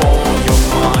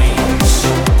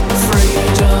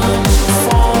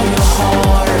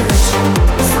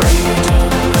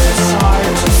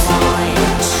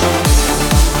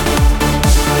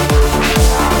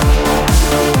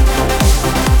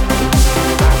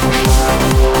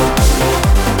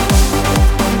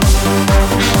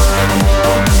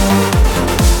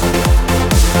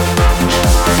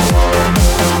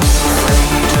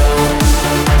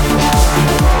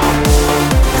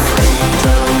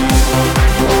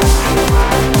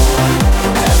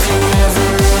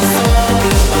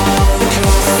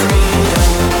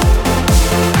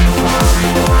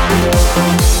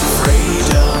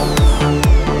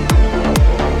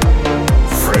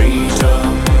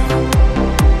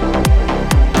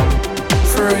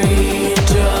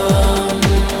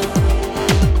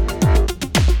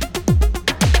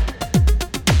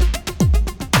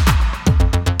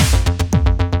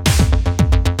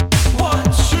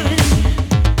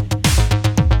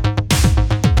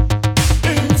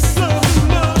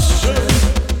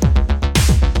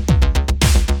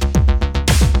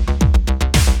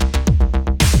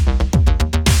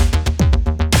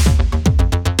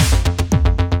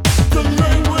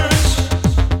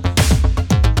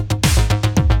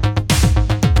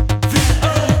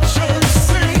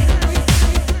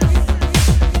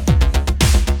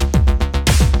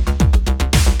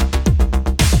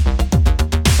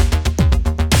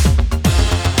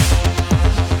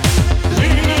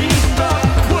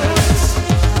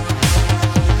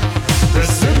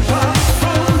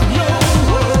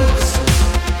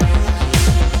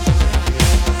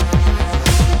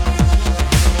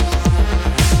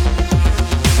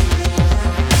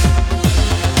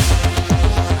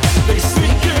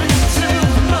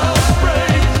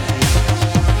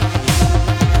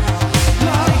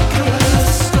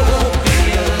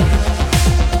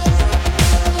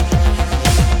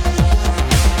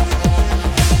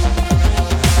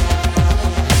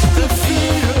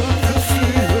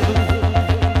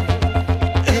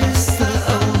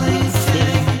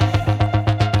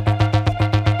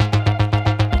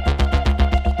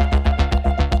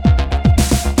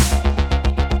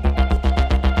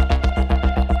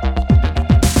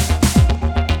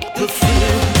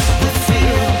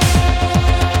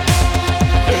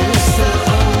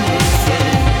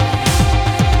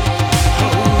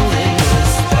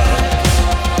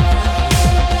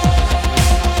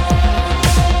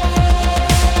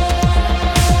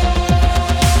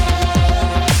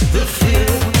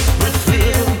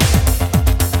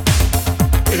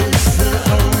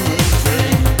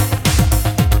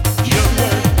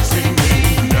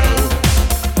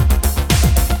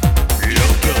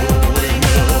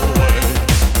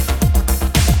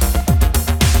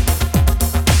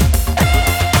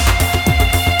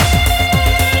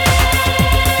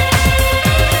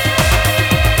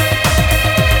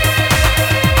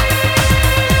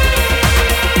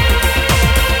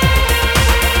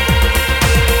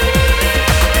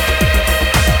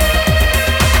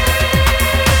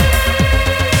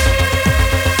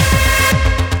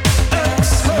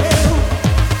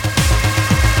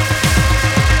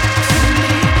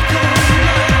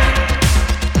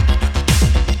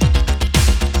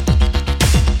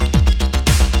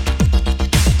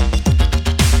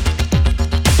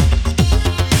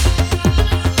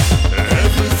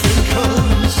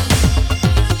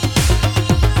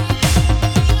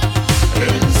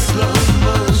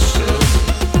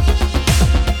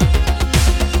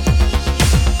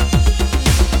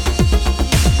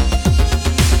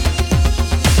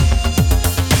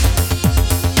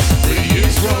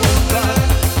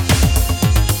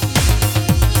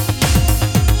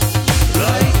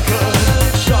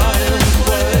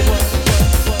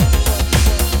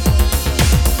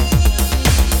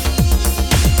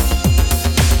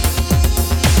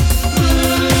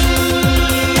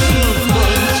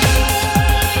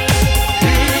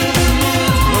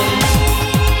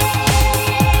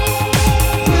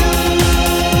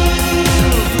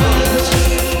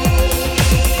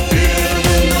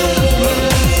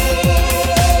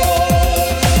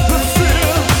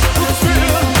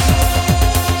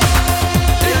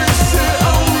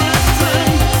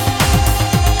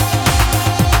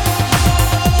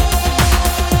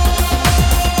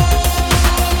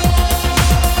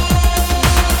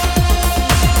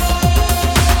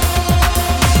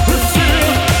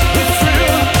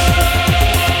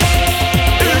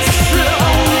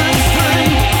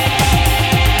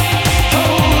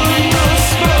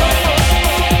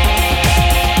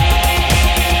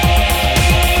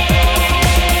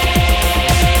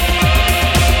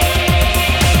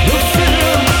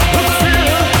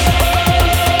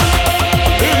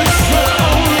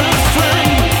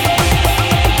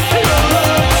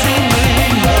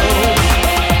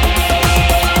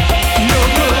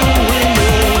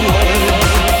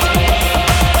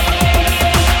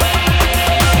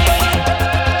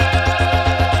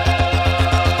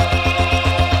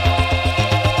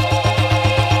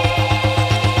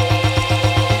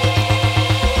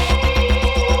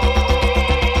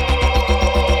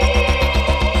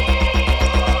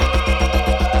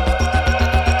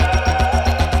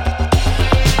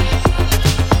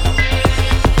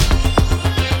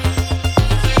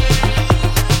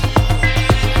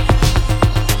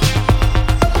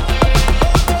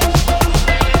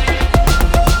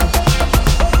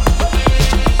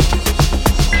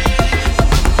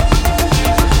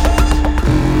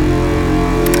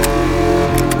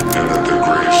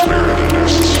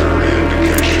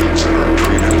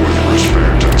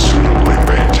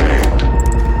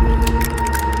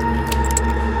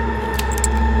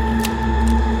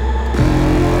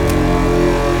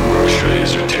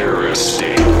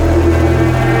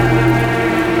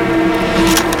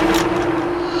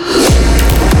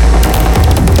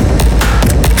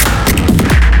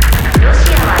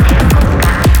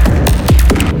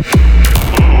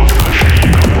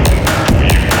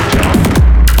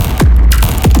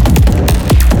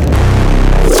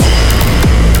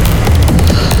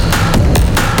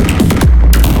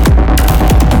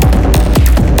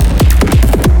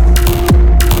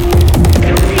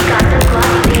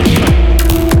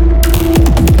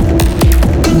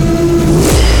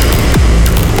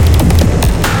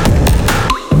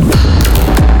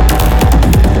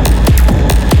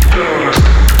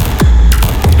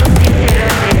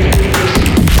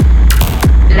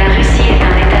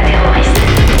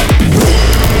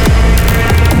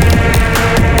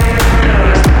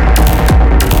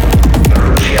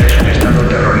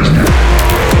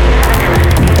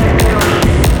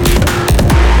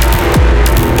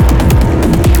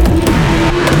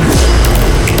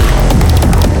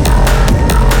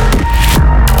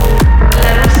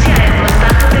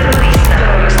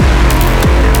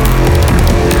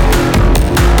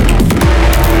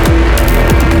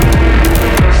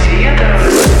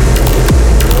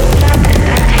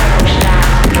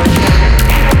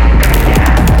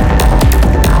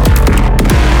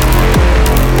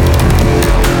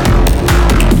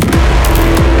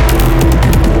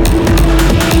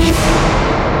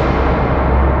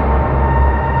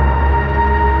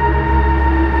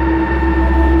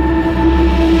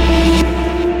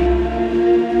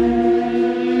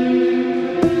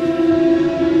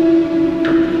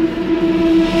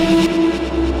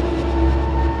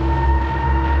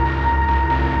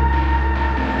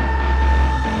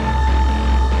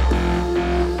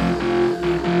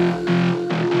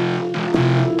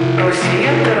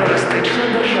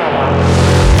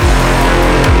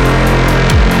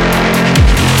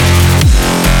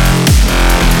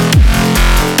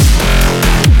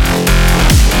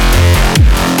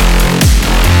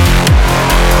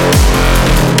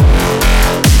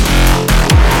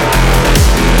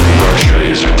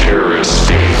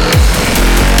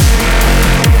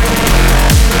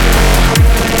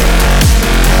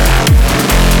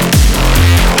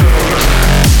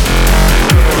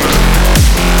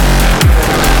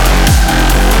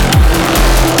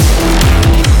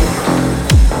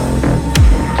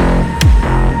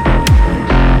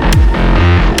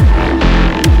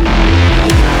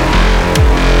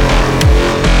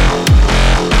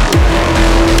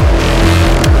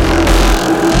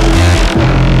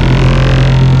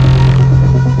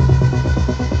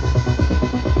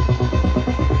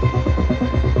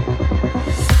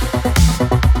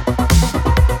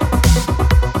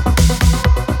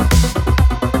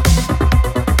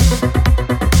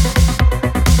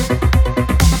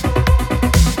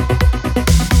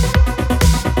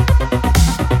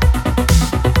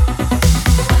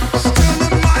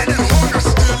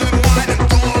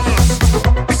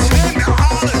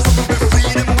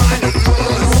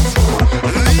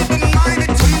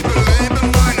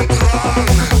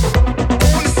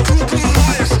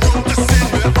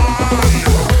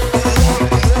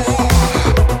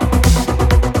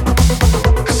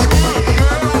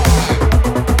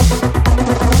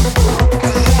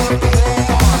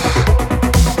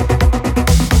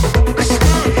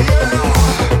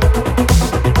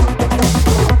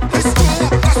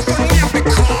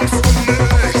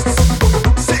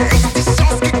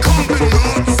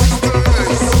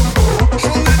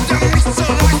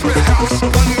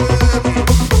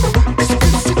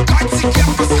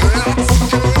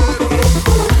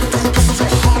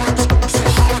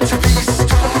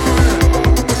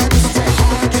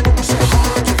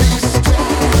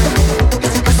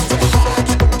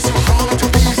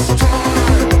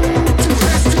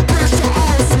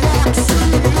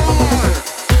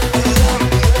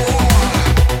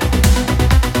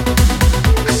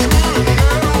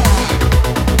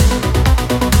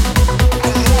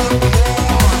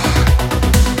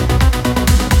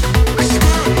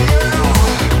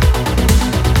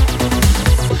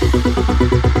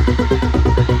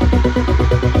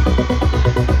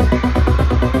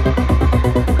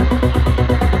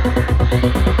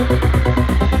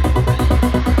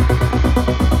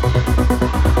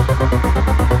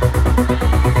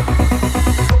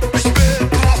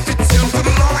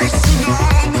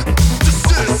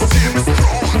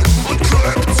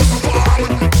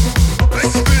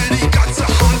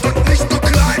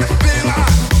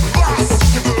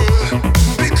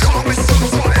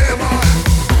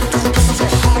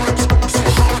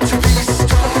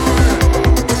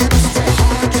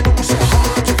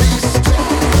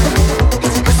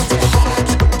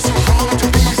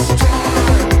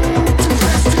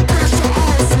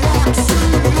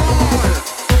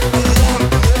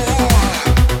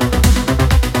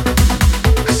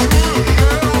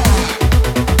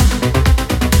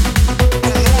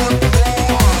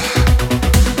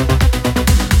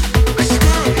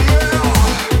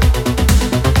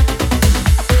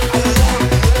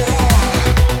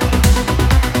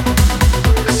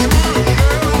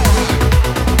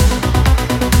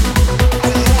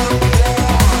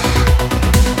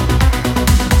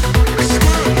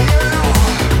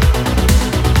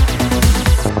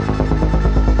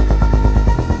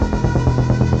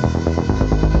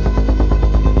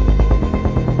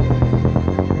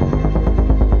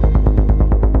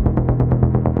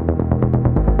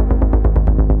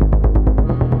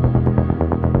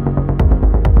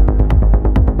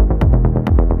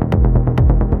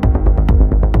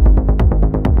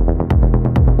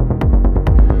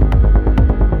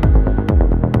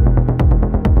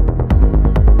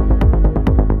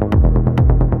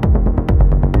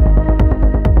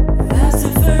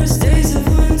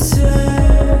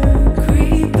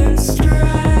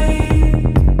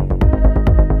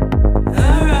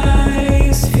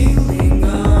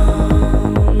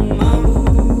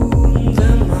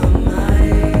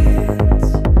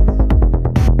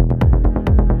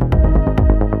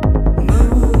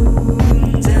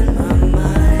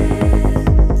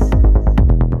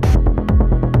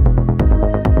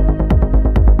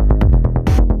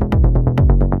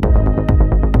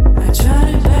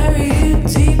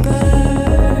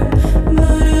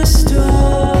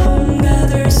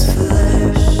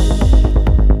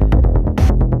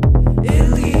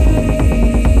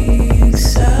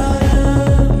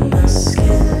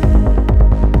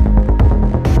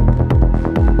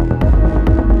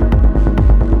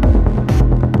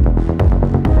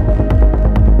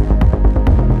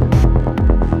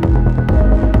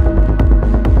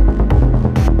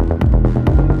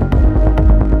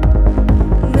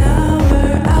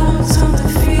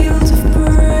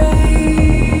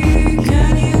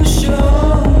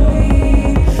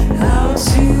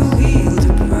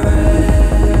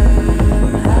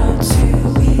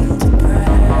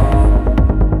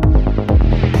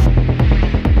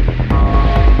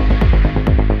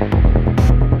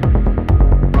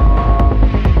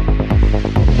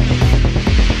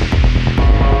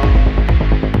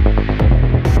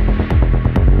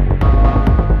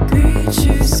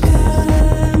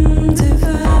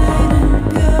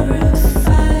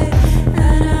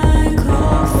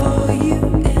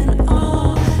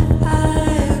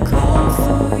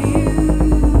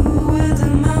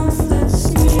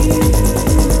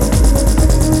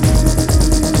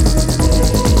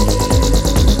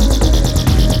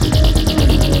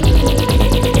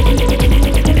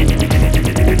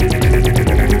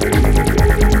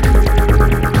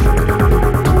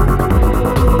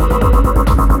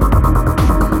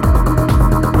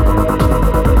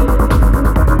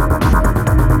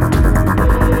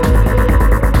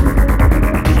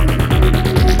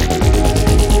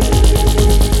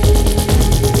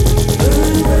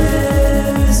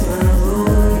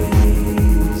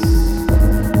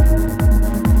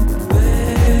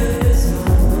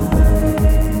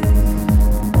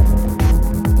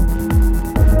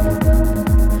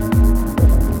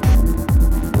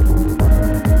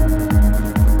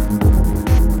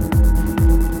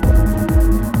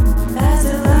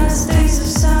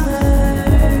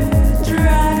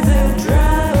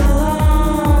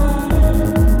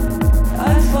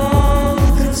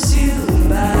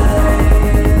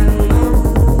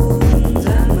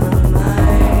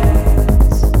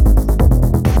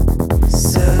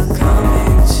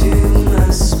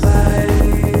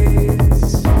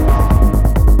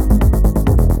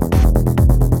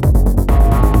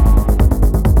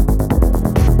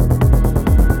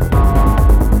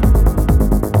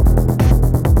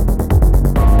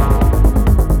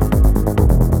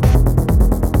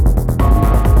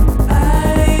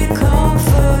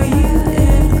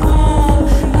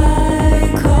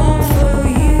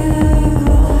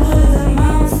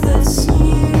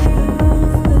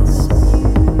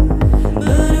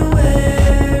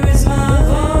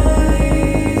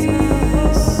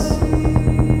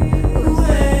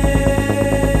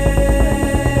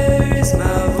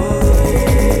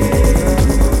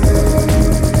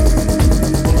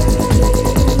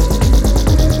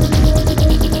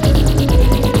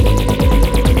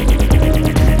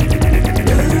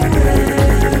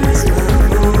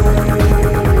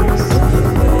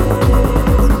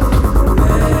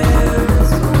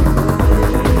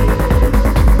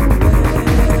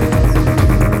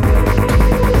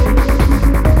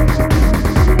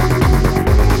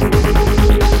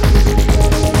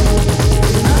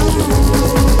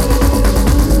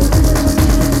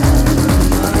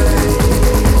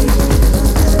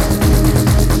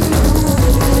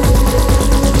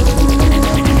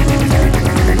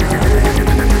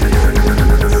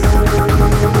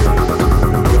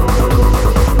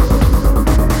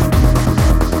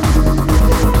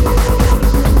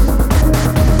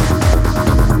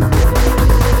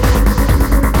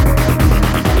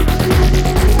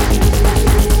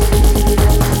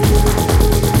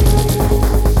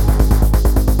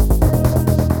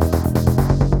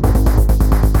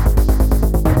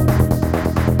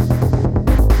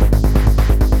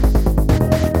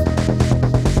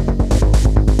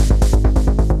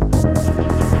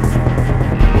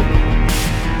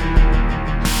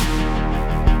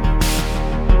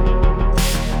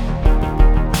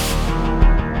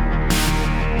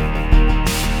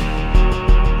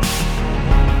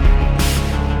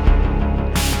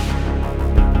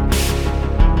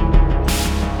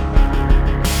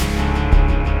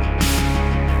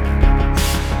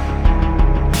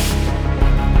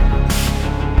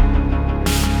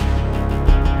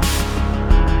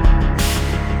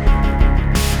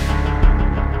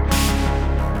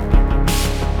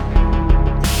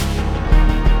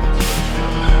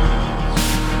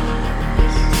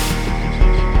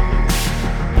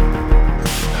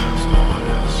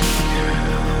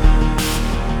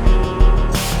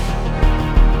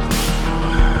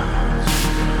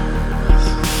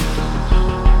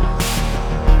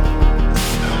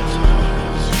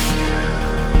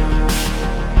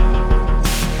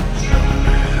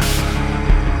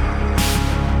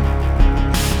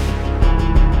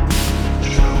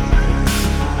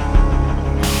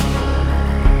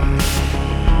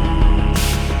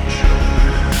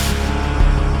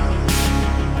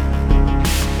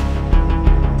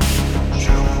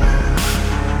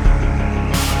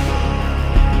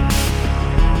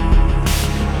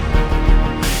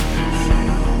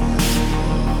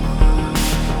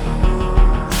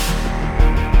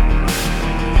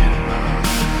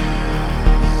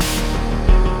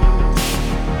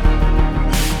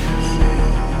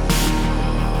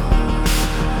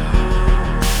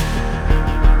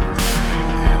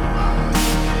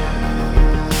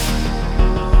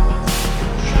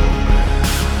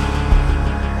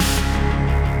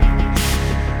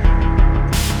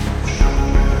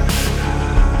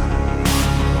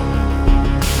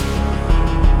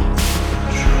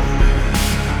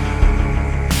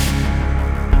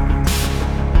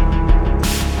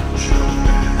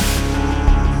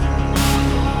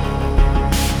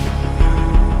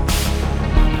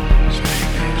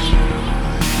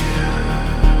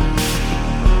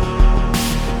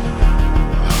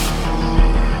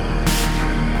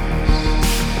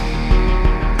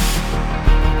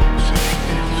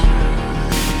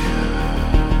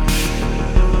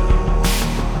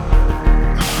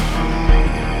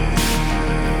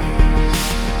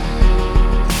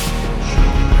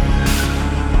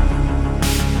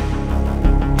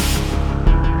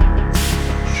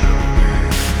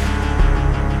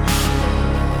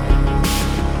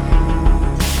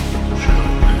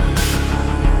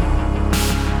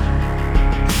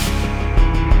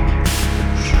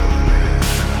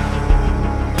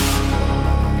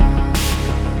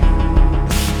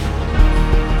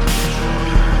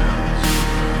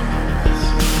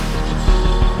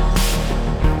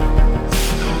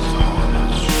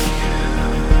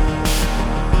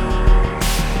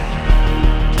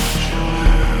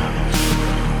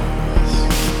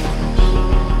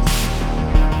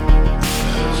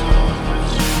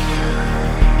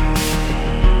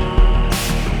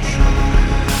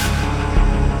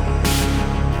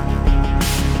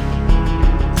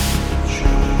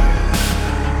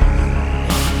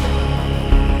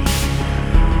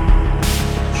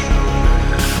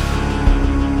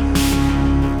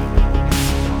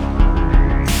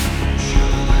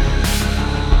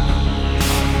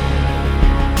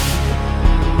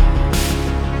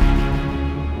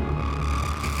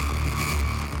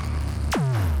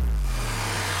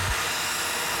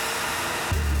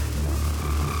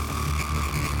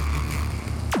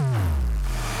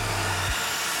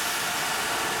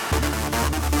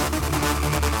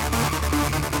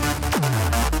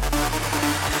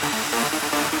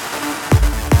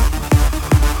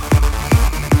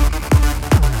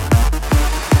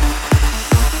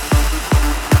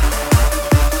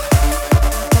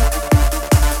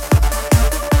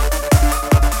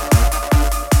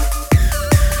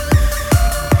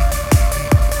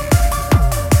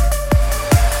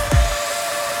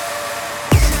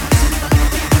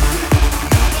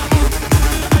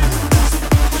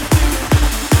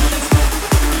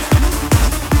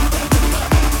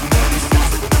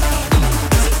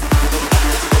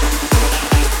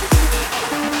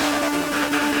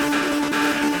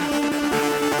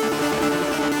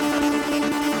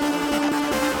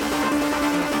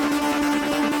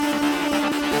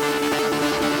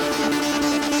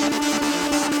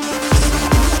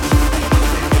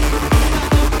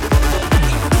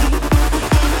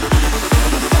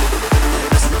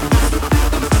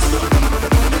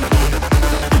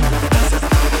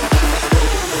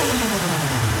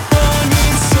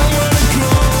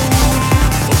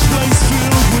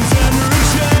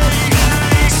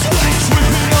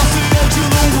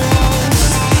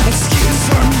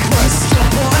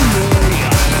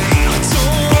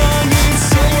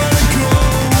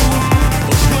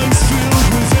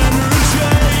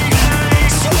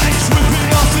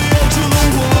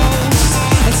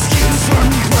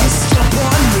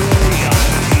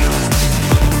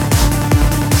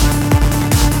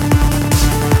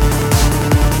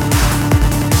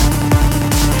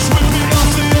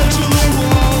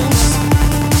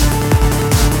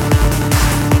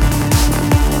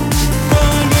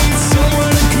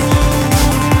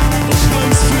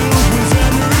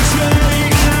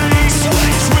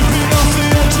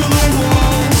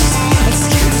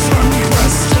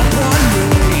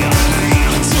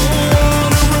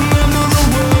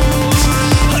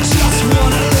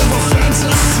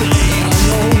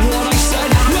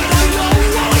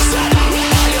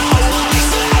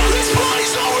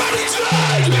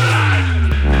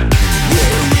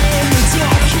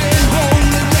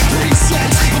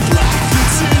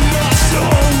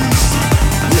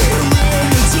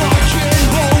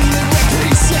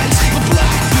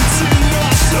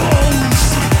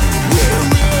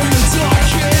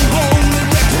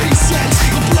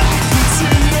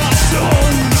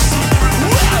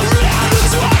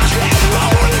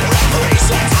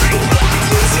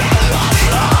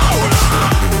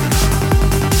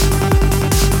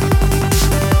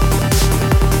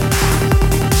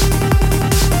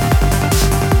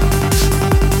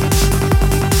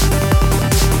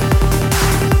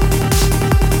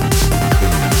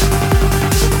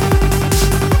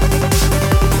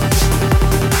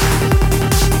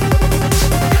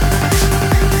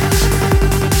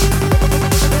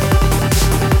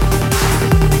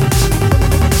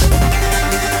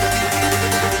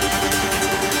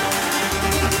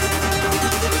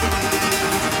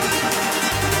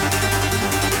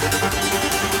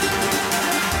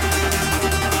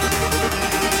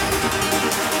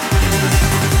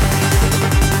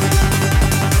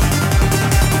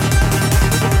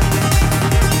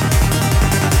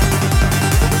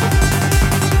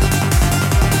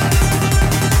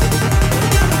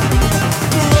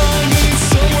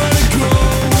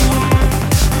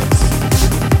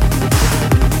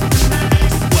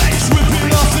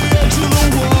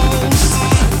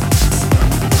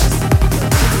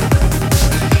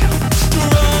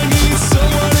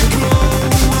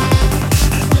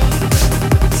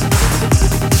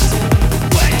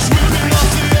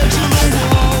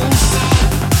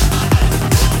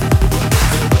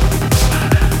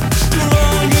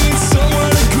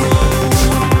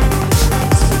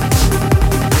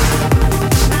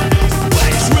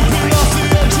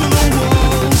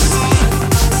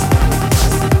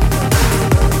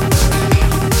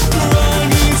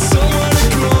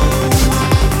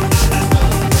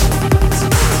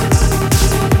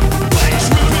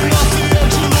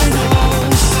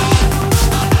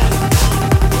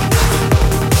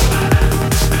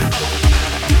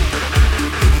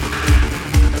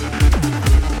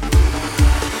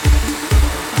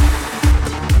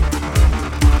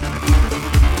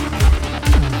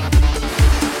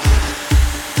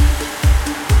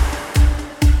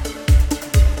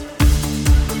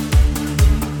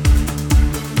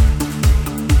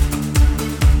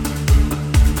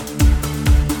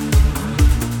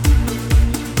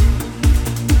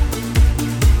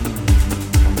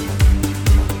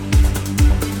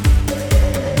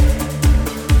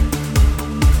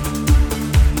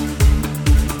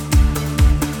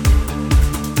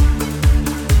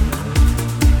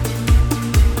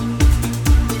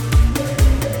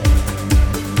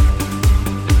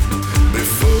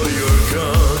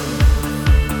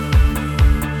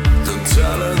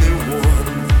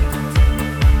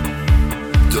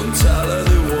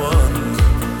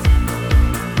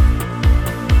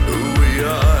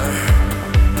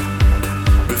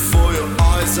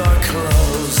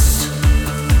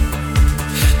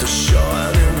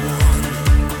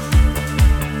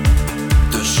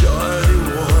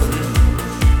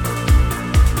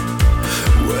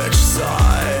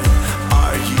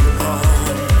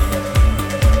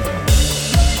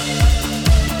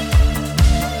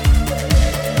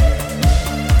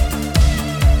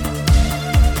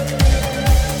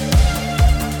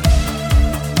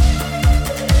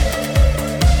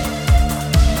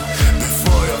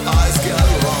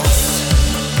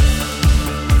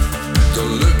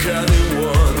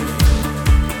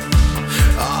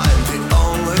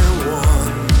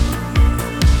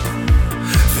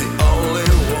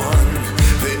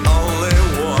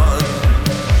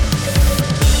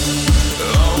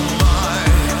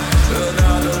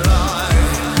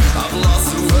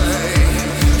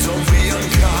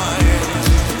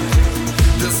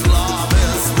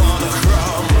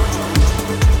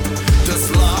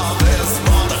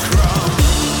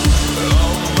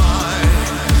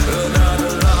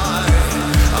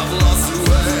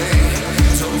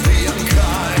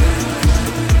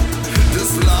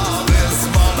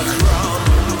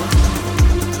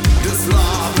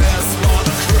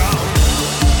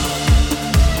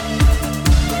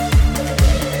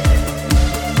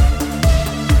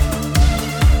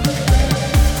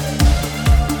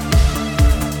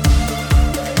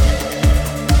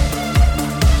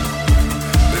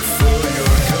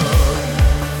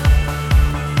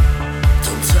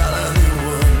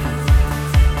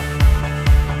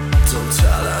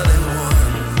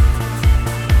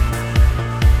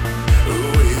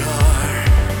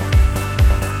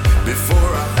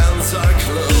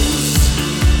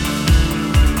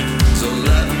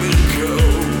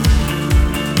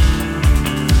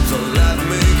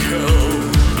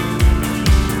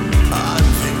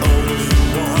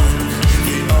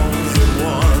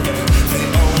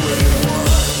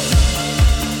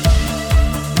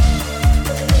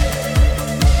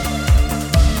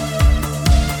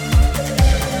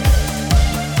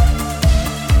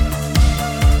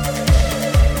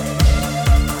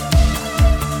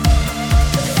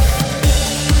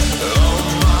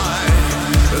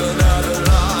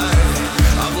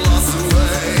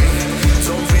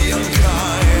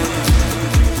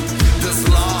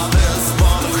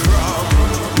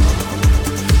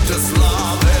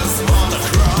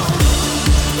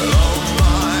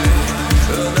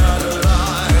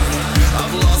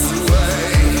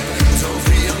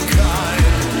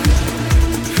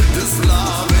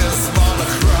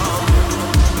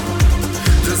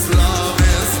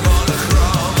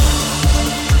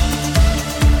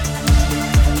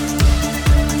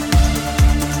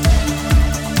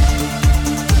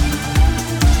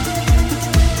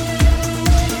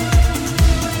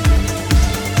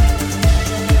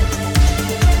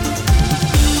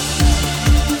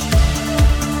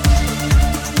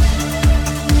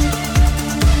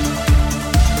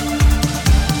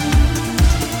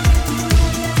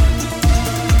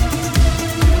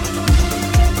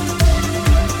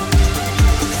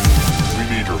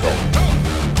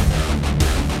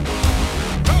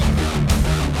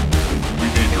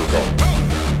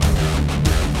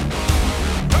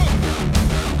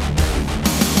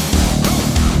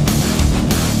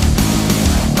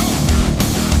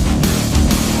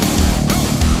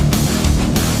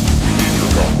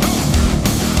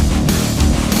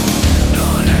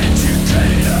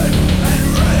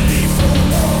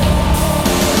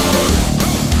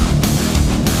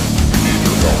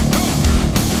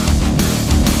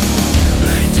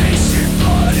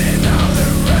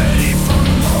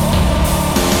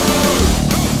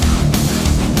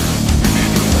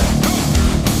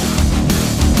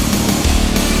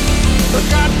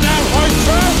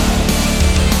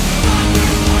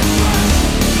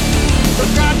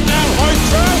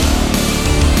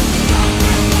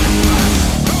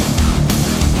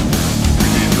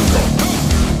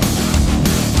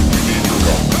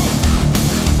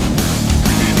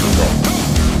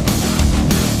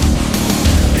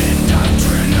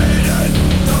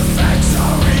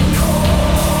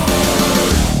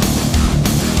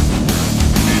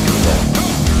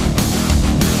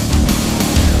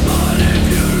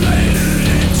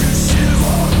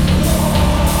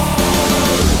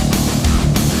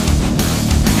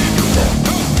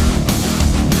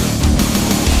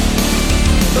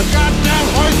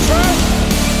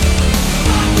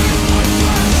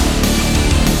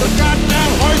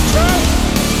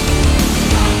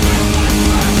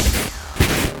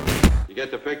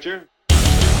the picture?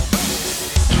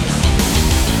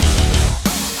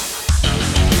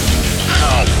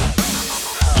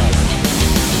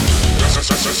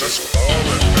 That's all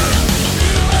that matters.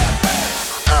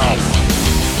 Ow.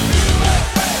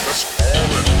 That's all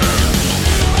that matters.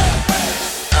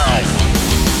 Ow.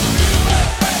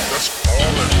 That's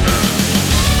all that matters.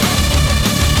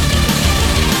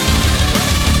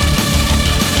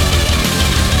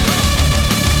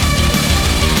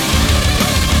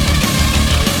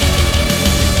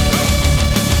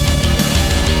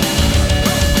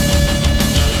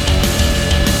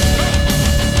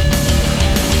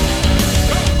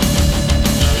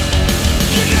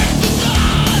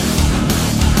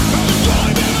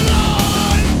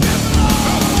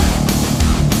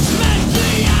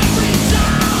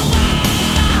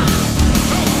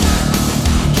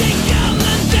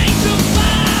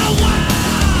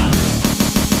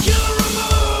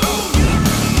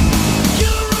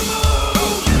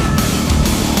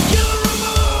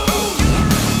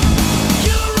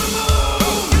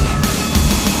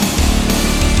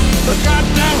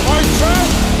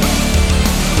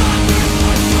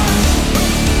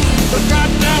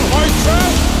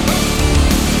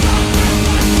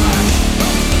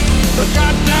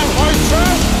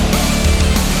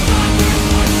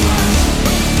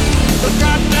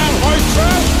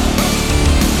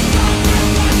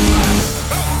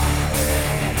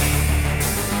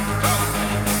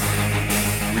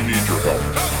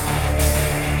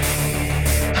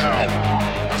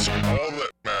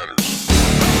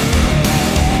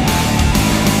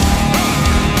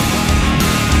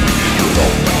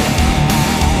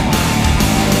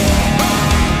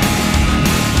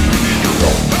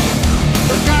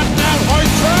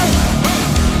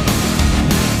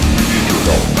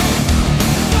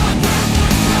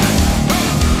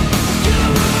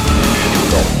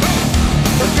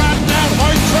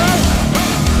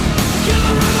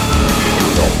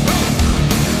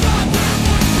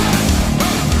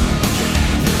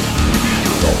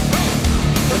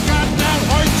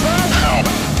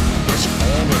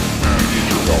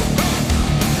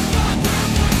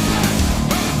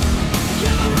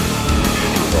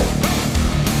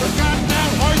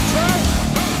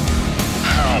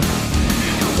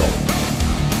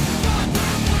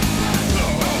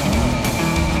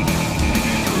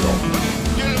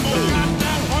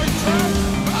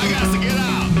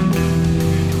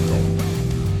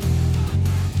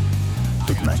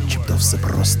 Все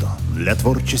просто, для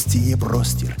творчості є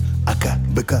простір, АК,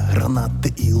 БК,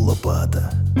 гранати і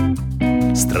лопата.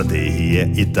 Стратегія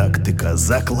і тактика,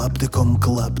 за клаптиком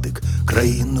клаптик,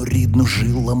 країну рідну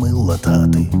жилами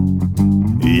латати.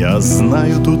 Я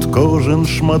знаю тут кожен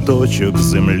шматочок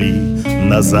землі,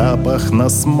 на запах, на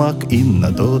смак і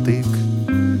на дотик.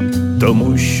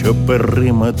 Тому що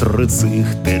периметр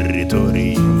цих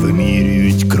територій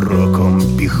вимірюють кроком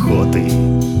піхоти.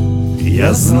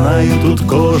 Я знаю тут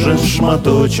кожен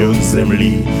шматочок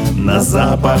землі, на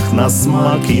запах, на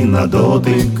смак і на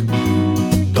дотик.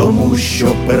 Тому що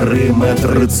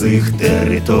периметр цих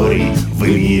територій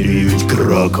вимірюють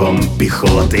кроком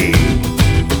піхоти.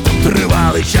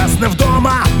 Тривалий час не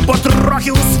вдома,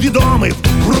 потрохи усвідомив,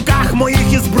 в руках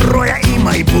моїх і зброя, і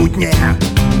майбутнє.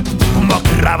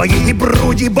 Мокравої і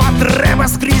бруді, бо треба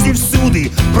скрізь і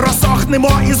всюди,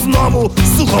 просохнемо і знову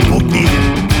сухопутні.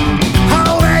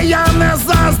 Але я не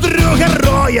заздрю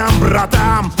героям,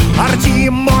 братам, арті,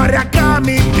 морякам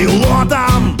і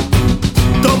пілотам.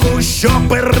 Тому що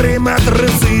периметр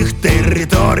цих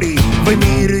територій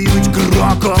вимірюють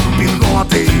кроком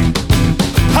піхоти.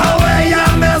 Але я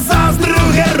не заздрю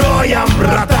героям,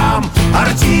 братам,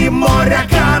 арті,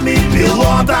 морякам і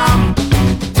пілотам.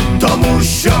 Тому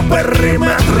що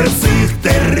периметр цих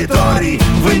територій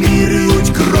вимірюють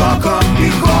кроком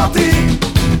піхоти.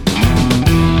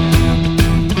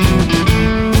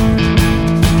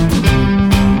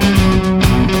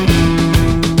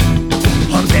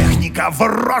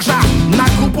 Ворожа, на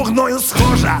купу гною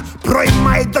схожа,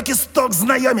 проймають до кісток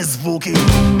знайомі звуки.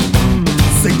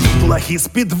 Сидіть лахи з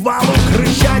підвалу,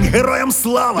 кричать героям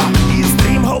слава, і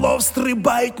стрімголов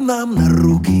стрибають нам на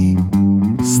руки.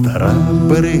 Стара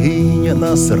берегиня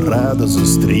нас радо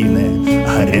зустріне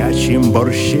гарячим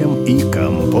борщем і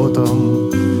компотом.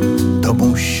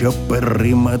 Тому що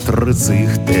периметр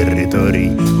цих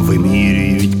територій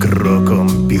вимірюють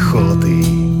кроком піхоти.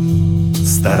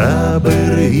 Стара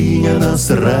берегиня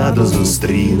нас радо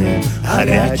зустріне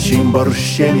гарячим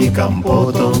борщем і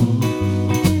компотом.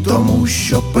 Тому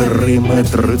що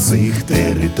периметр цих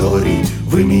територій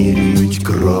вимірюють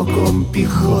кроком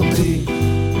піхоти.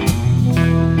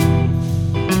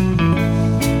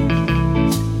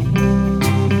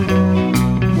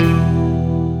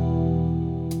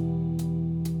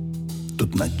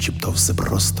 начебто все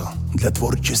просто. Для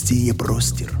творчості є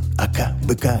простір, АК,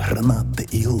 БК, гранати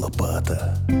і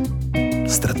лопата.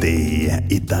 Стратегія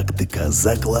і тактика,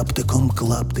 за клаптиком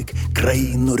клаптик,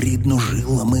 країну рідну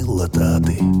жилами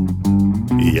латати.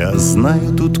 Я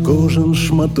знаю тут кожен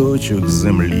шматочок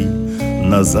землі,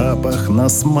 на запах, на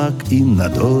смак і на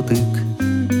дотик.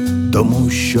 Тому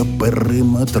що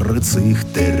периметр цих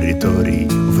територій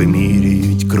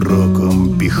вимірюють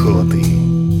кроком піхоти.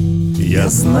 Я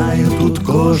знаю тут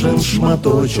кожен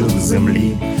шматочок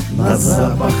землі, на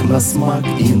запах, на смак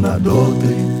і на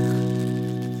дотик.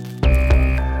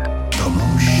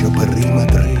 Тому що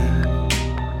периметри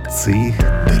цих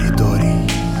територій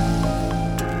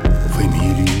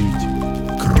вимірюють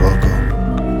кроком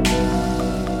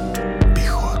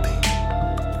піхоти.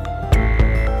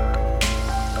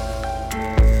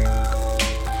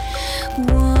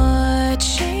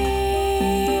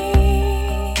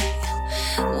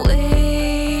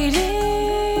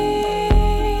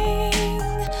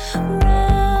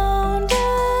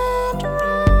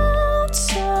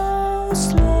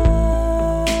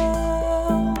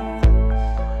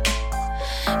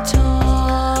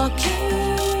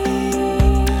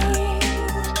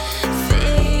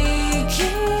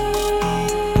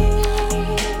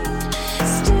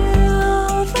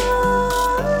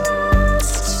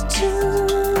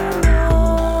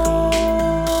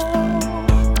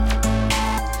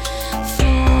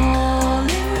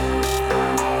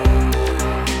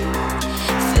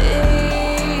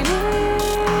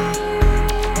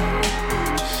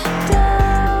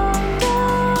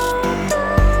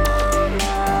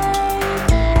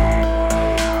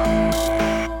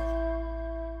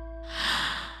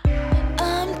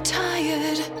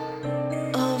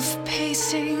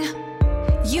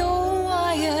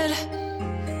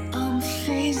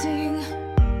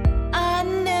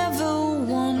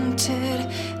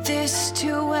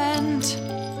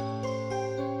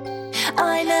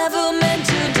 I never meant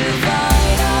to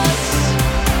divide us,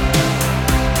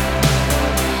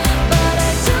 but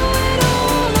I do it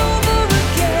all over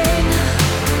again.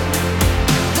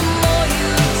 The more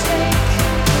you take,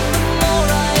 the more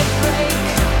I break.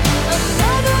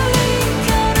 Another link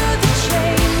out of the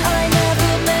chain. I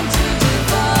never meant to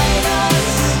divide us,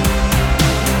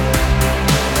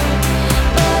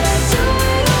 but I do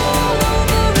it all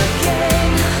over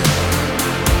again.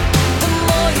 The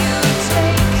more you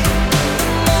take,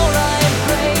 more I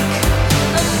break.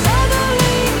 Another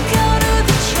link out of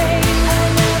the chain. I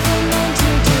never meant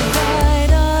to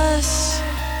divide us.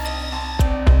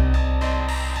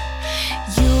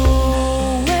 Your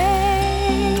way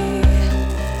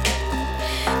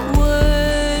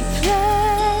would play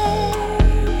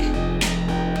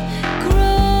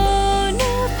grown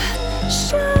up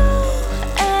show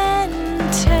and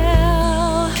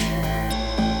tell.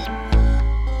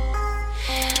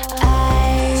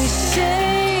 I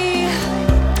say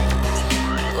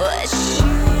what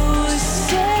you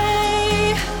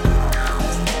say.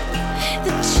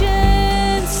 The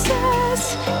chances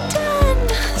done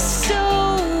so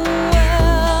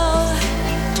well.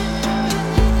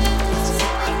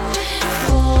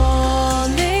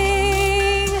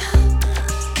 Falling,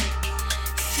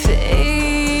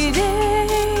 fading,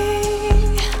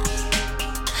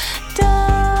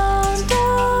 down,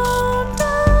 down,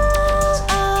 down,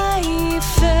 I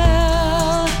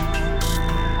fell.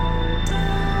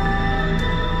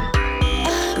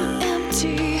 I'm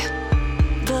empty,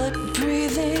 but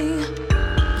breathing.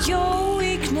 Your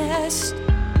weakness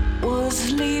was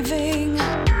leaving.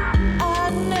 I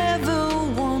never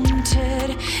wanted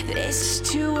this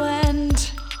to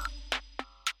end.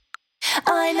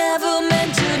 I never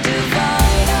meant to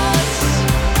divide us,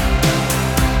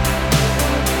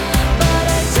 but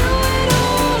I do it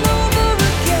all over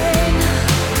again.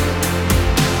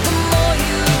 The more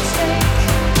you take,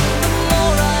 the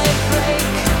more I break.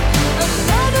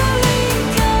 Another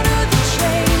link out of the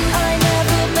chain. I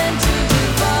never meant to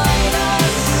divide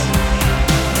us,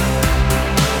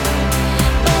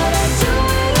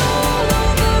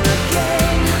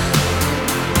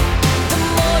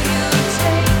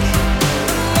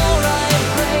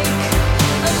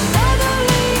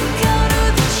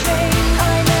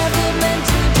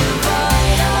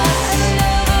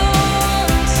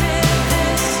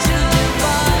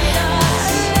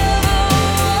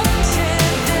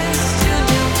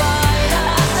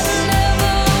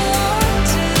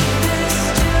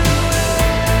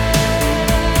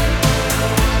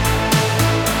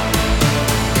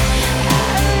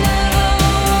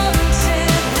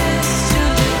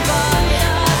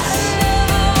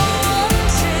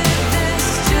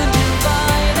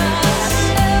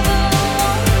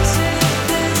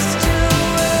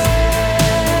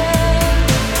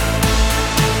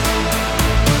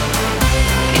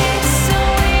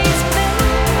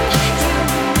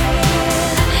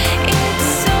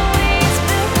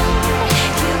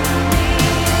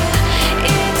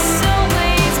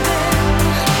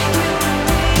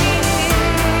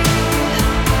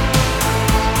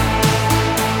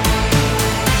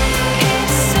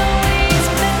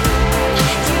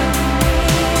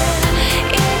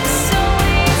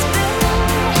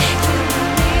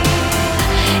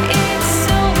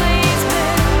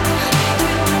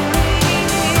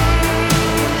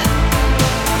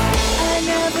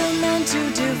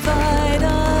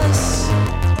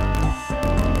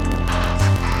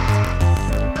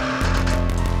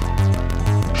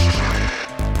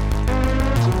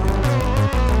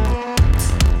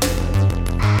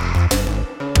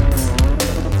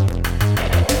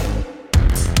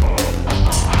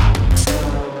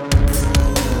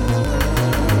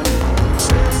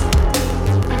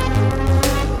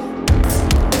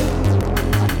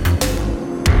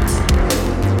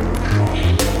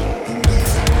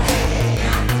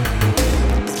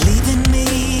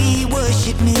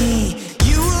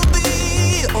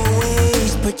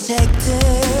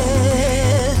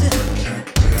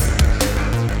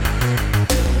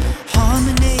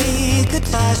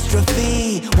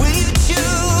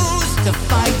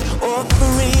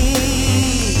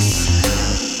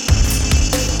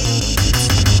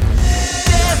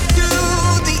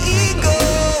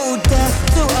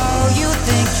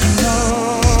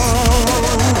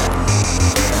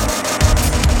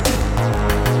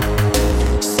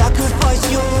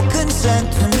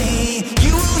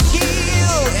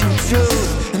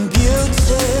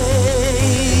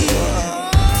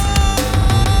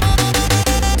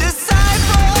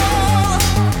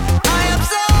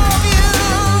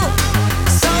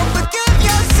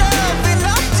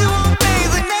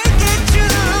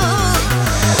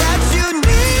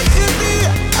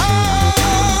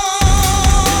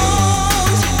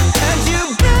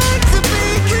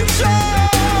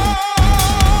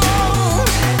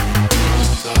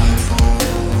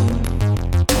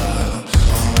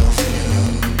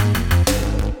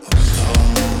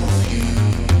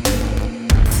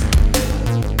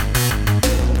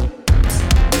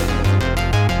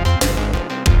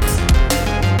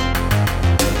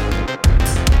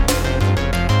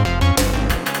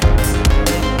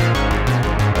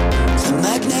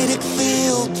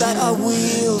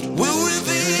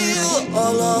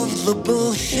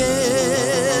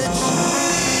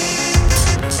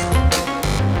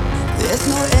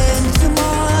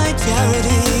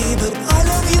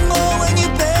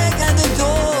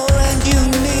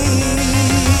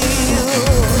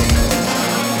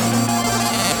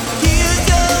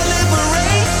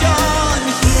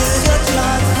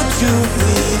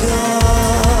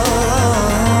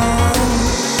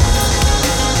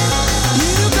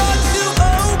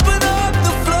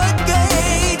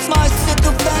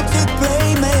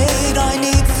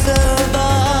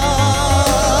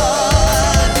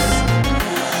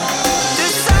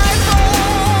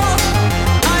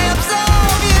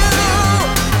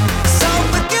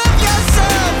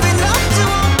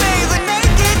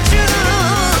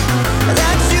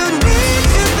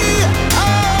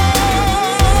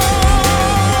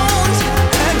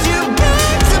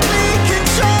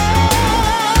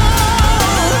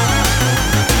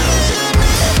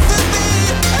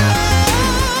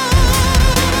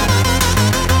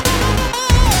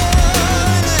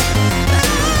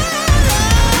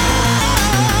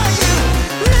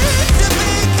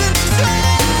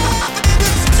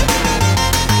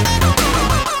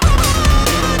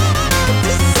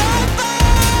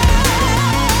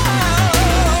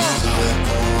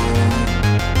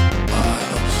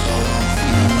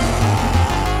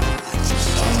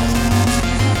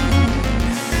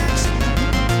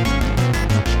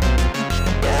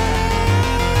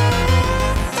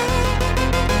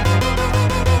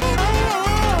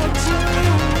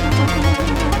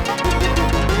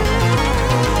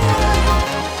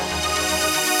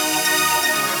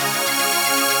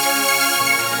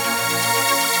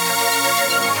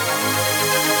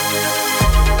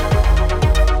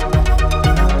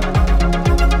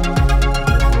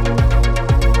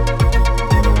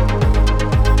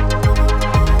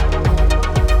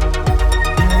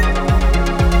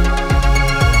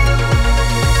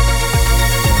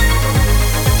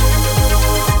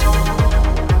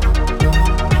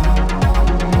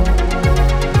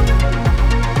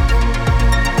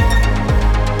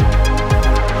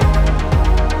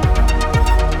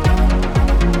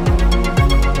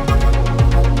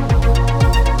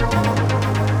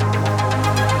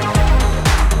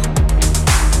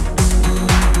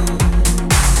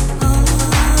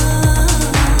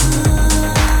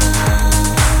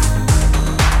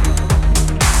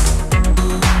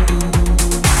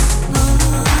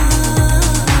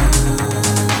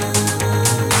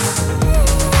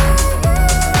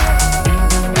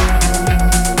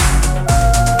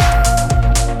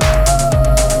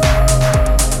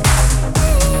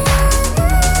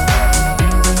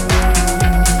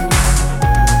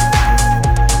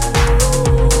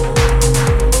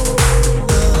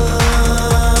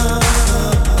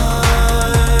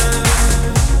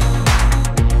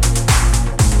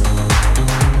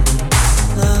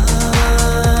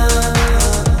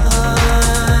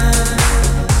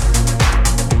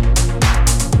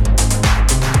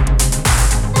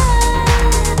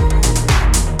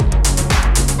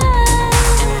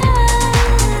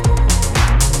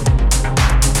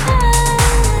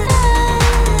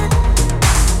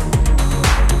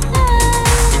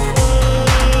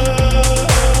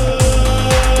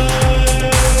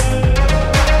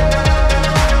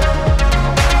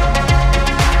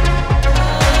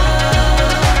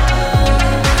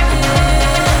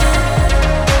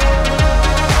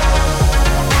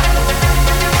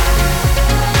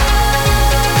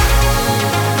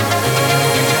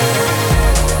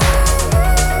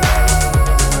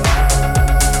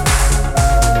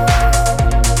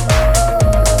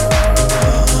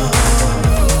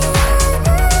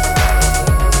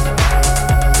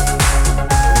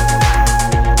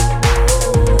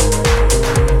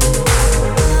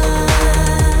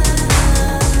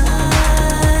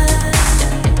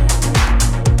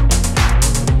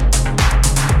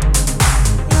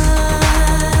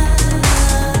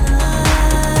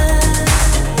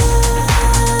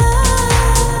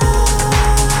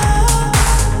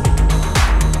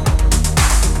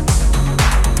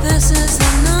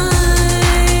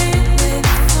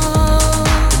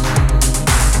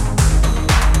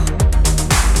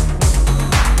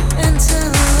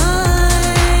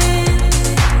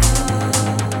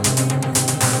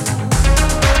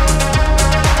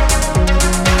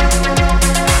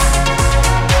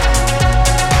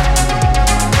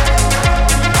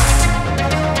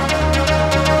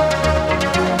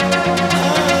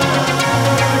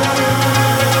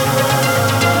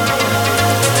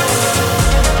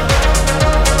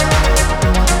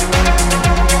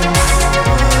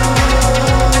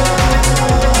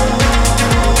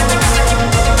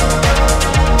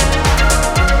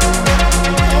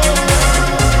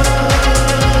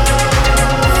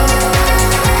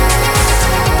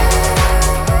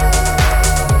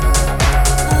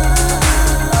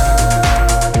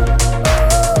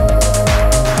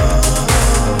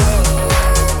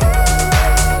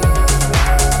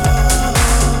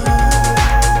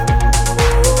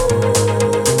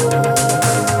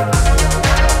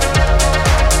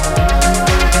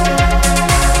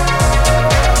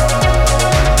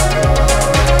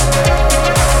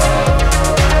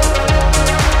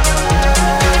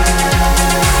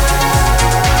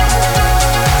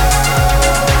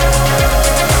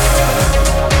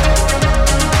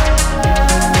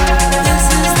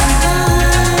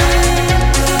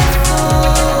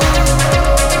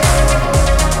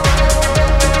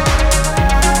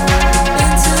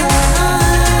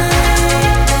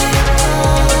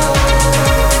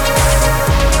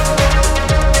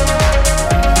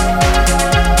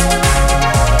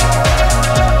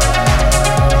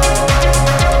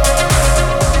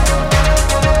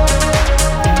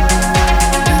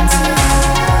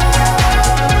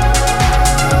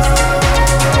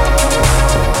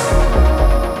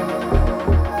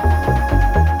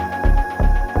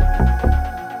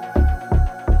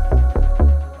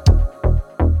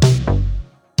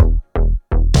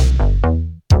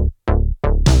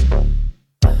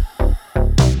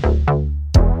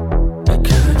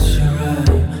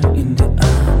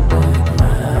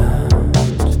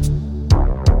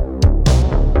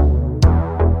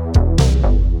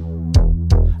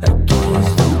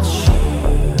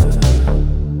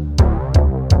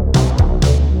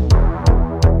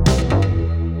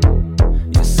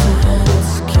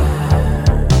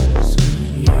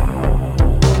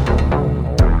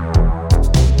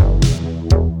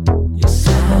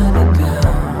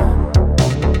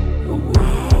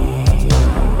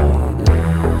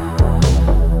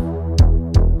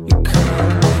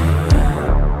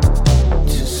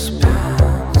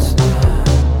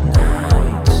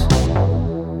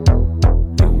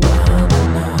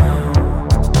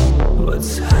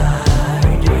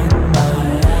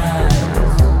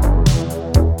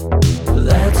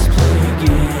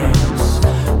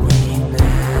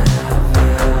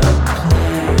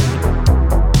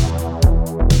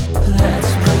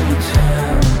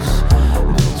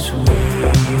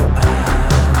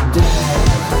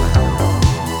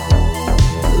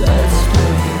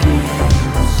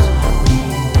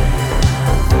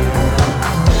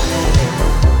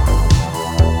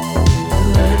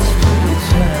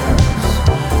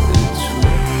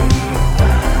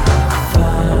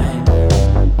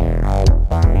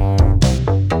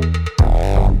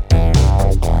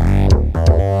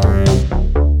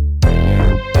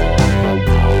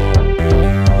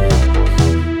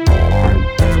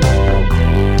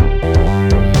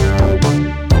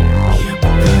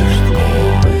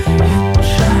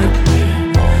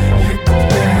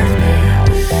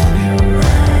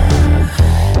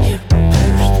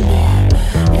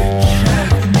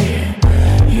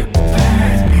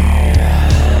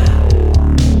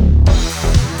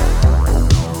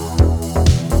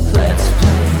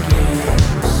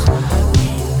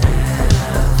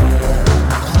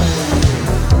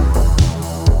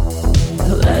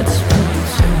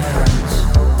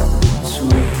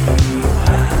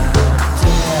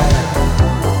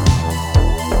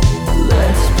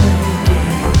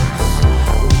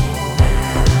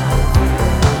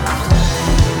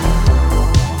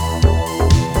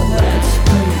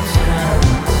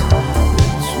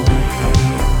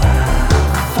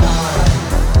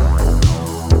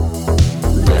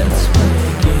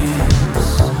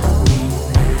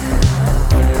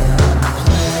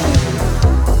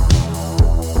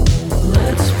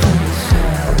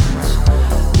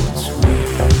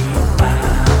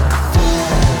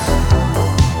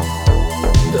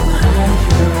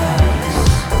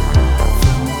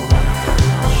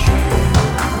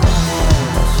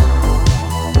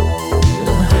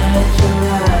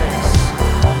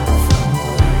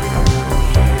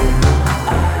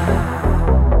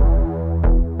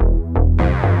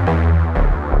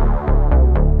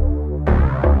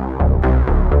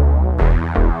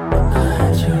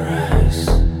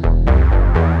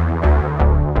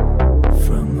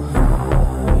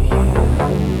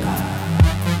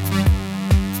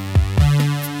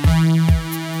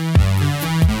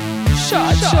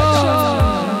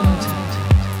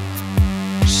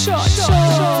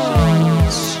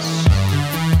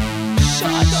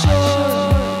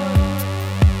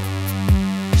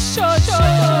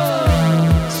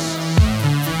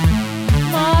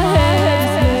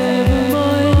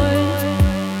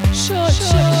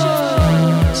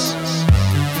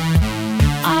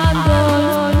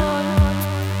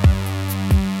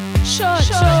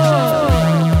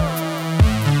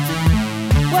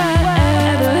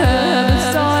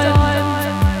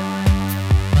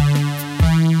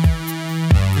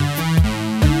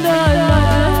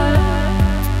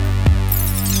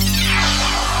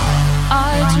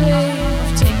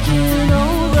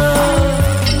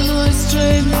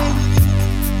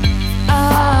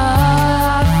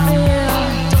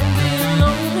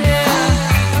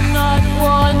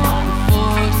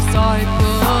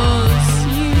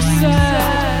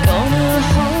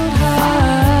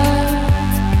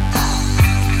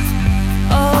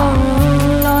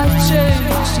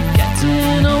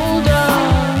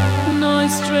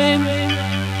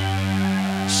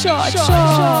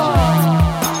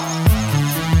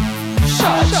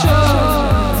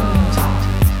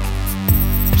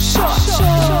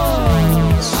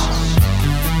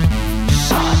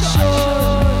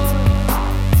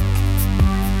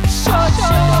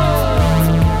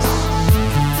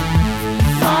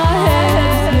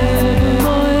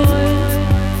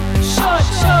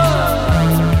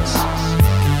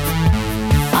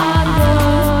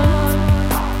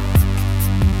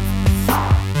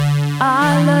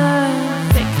 I learned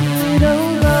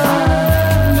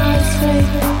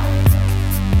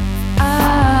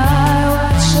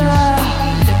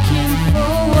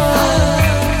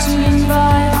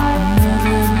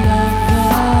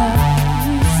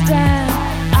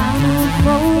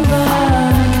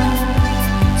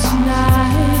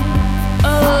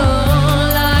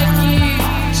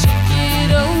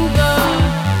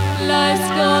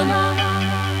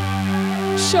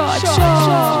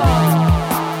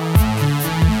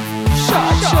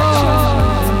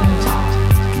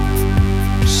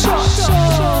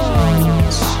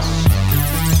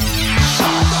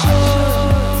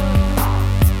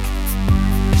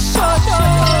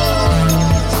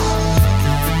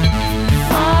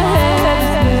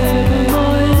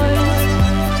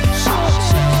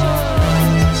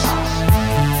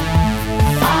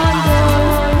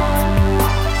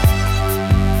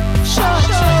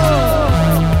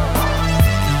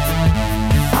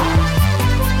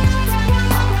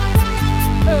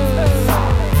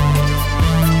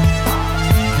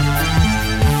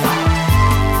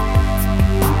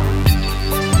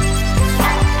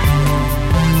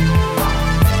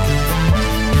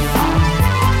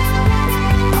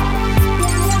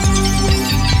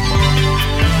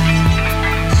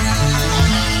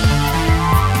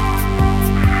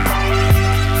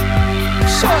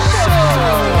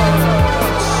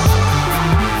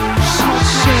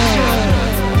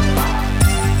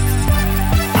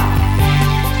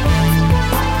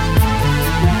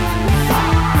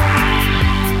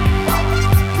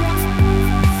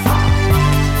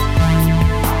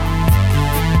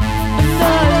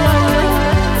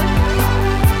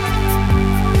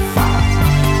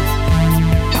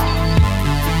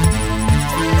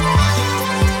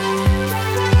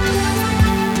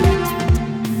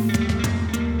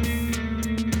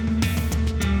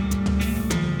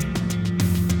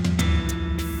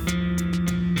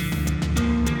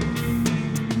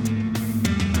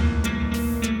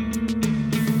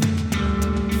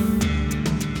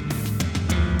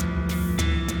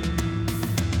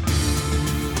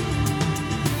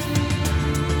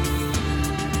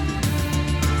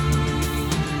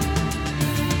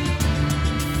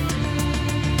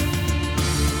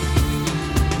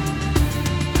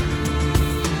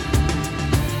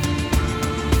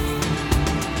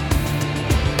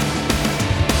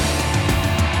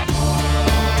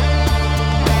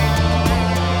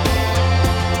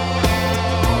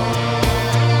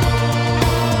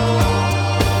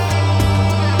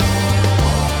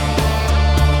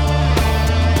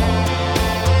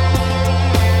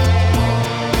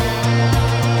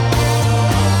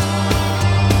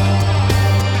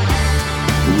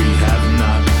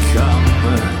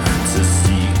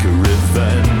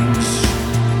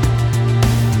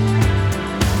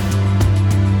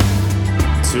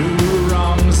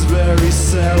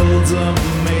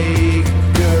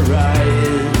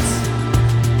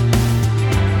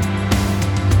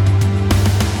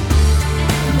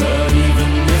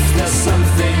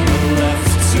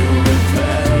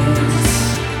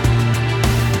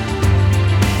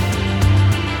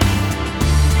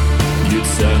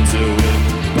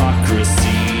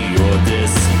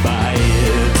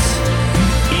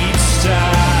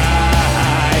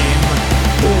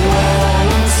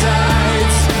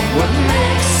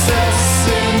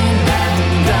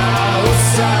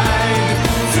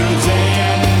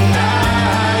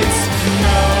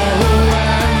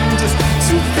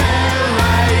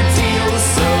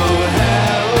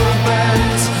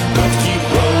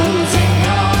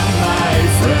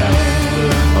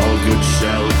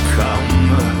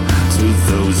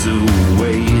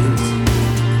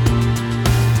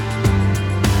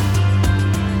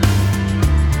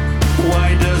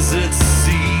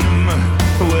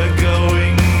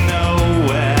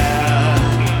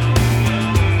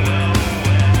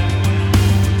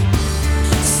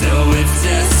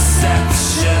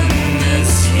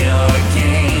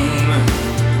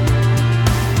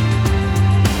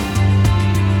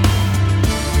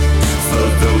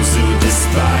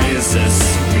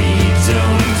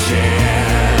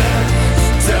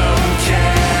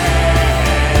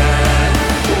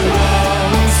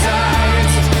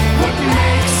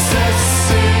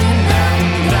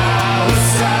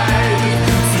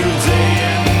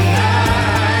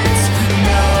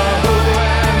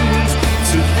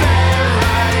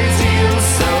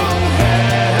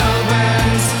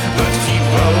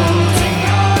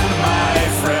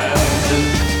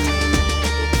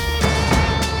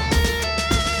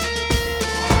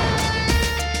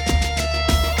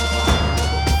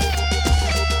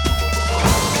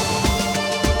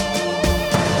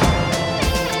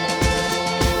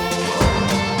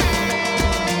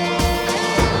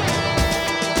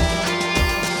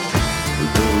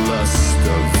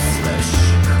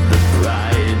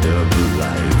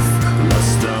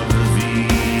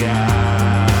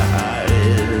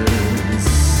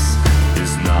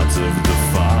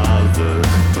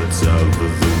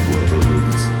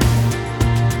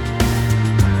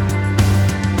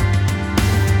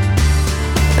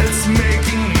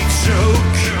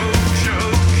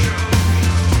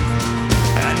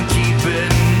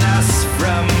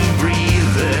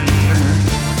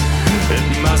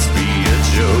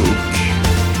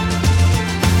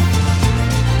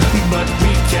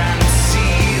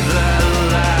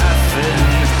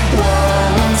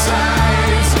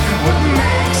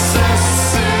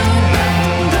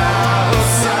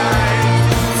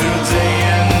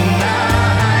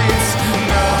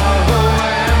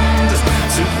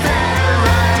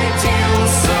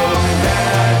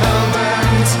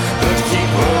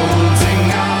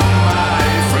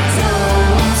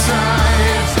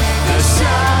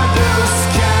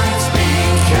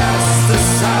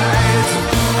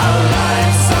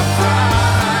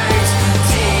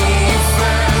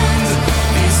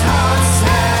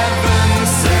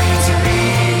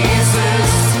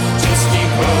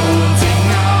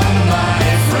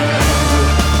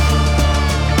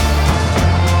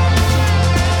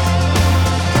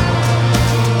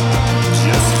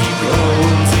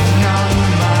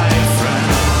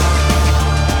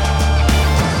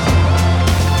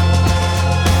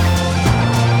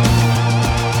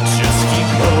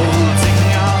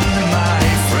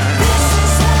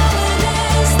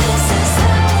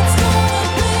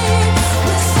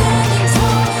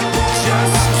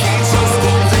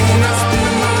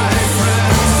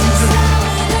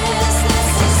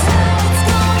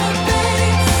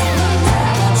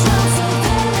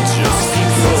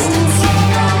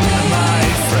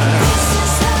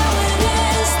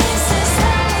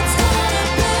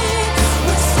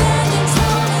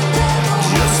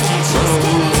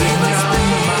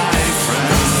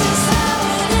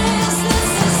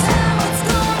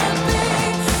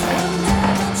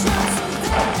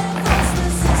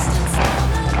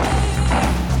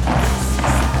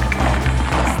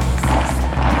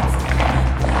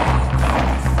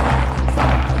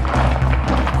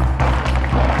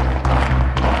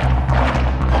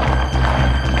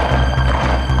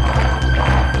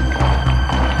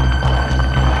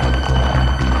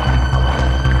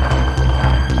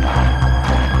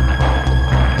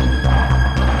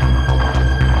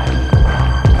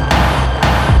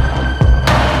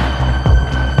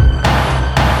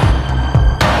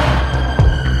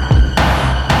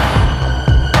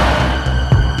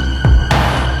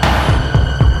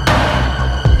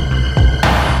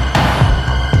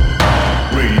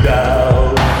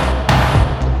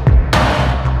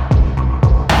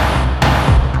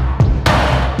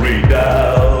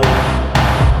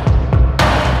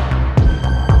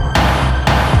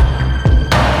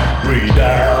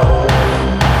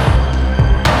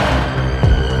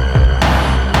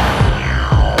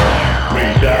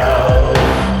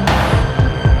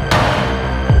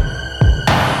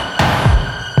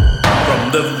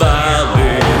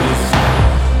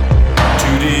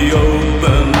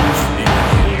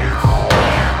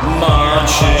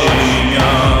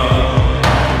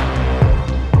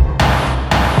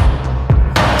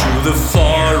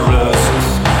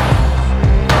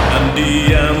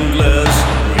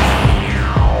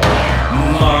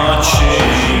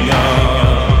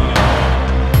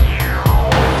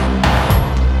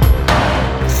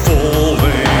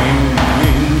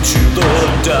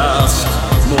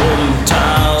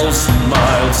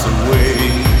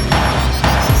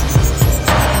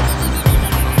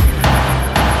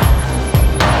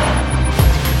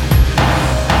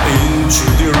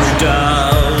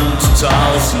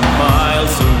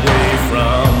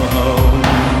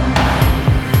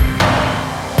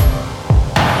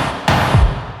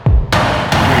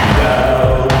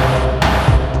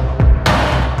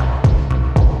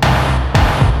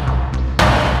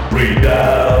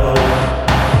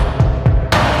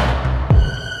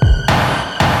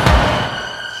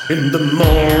In the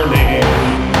morning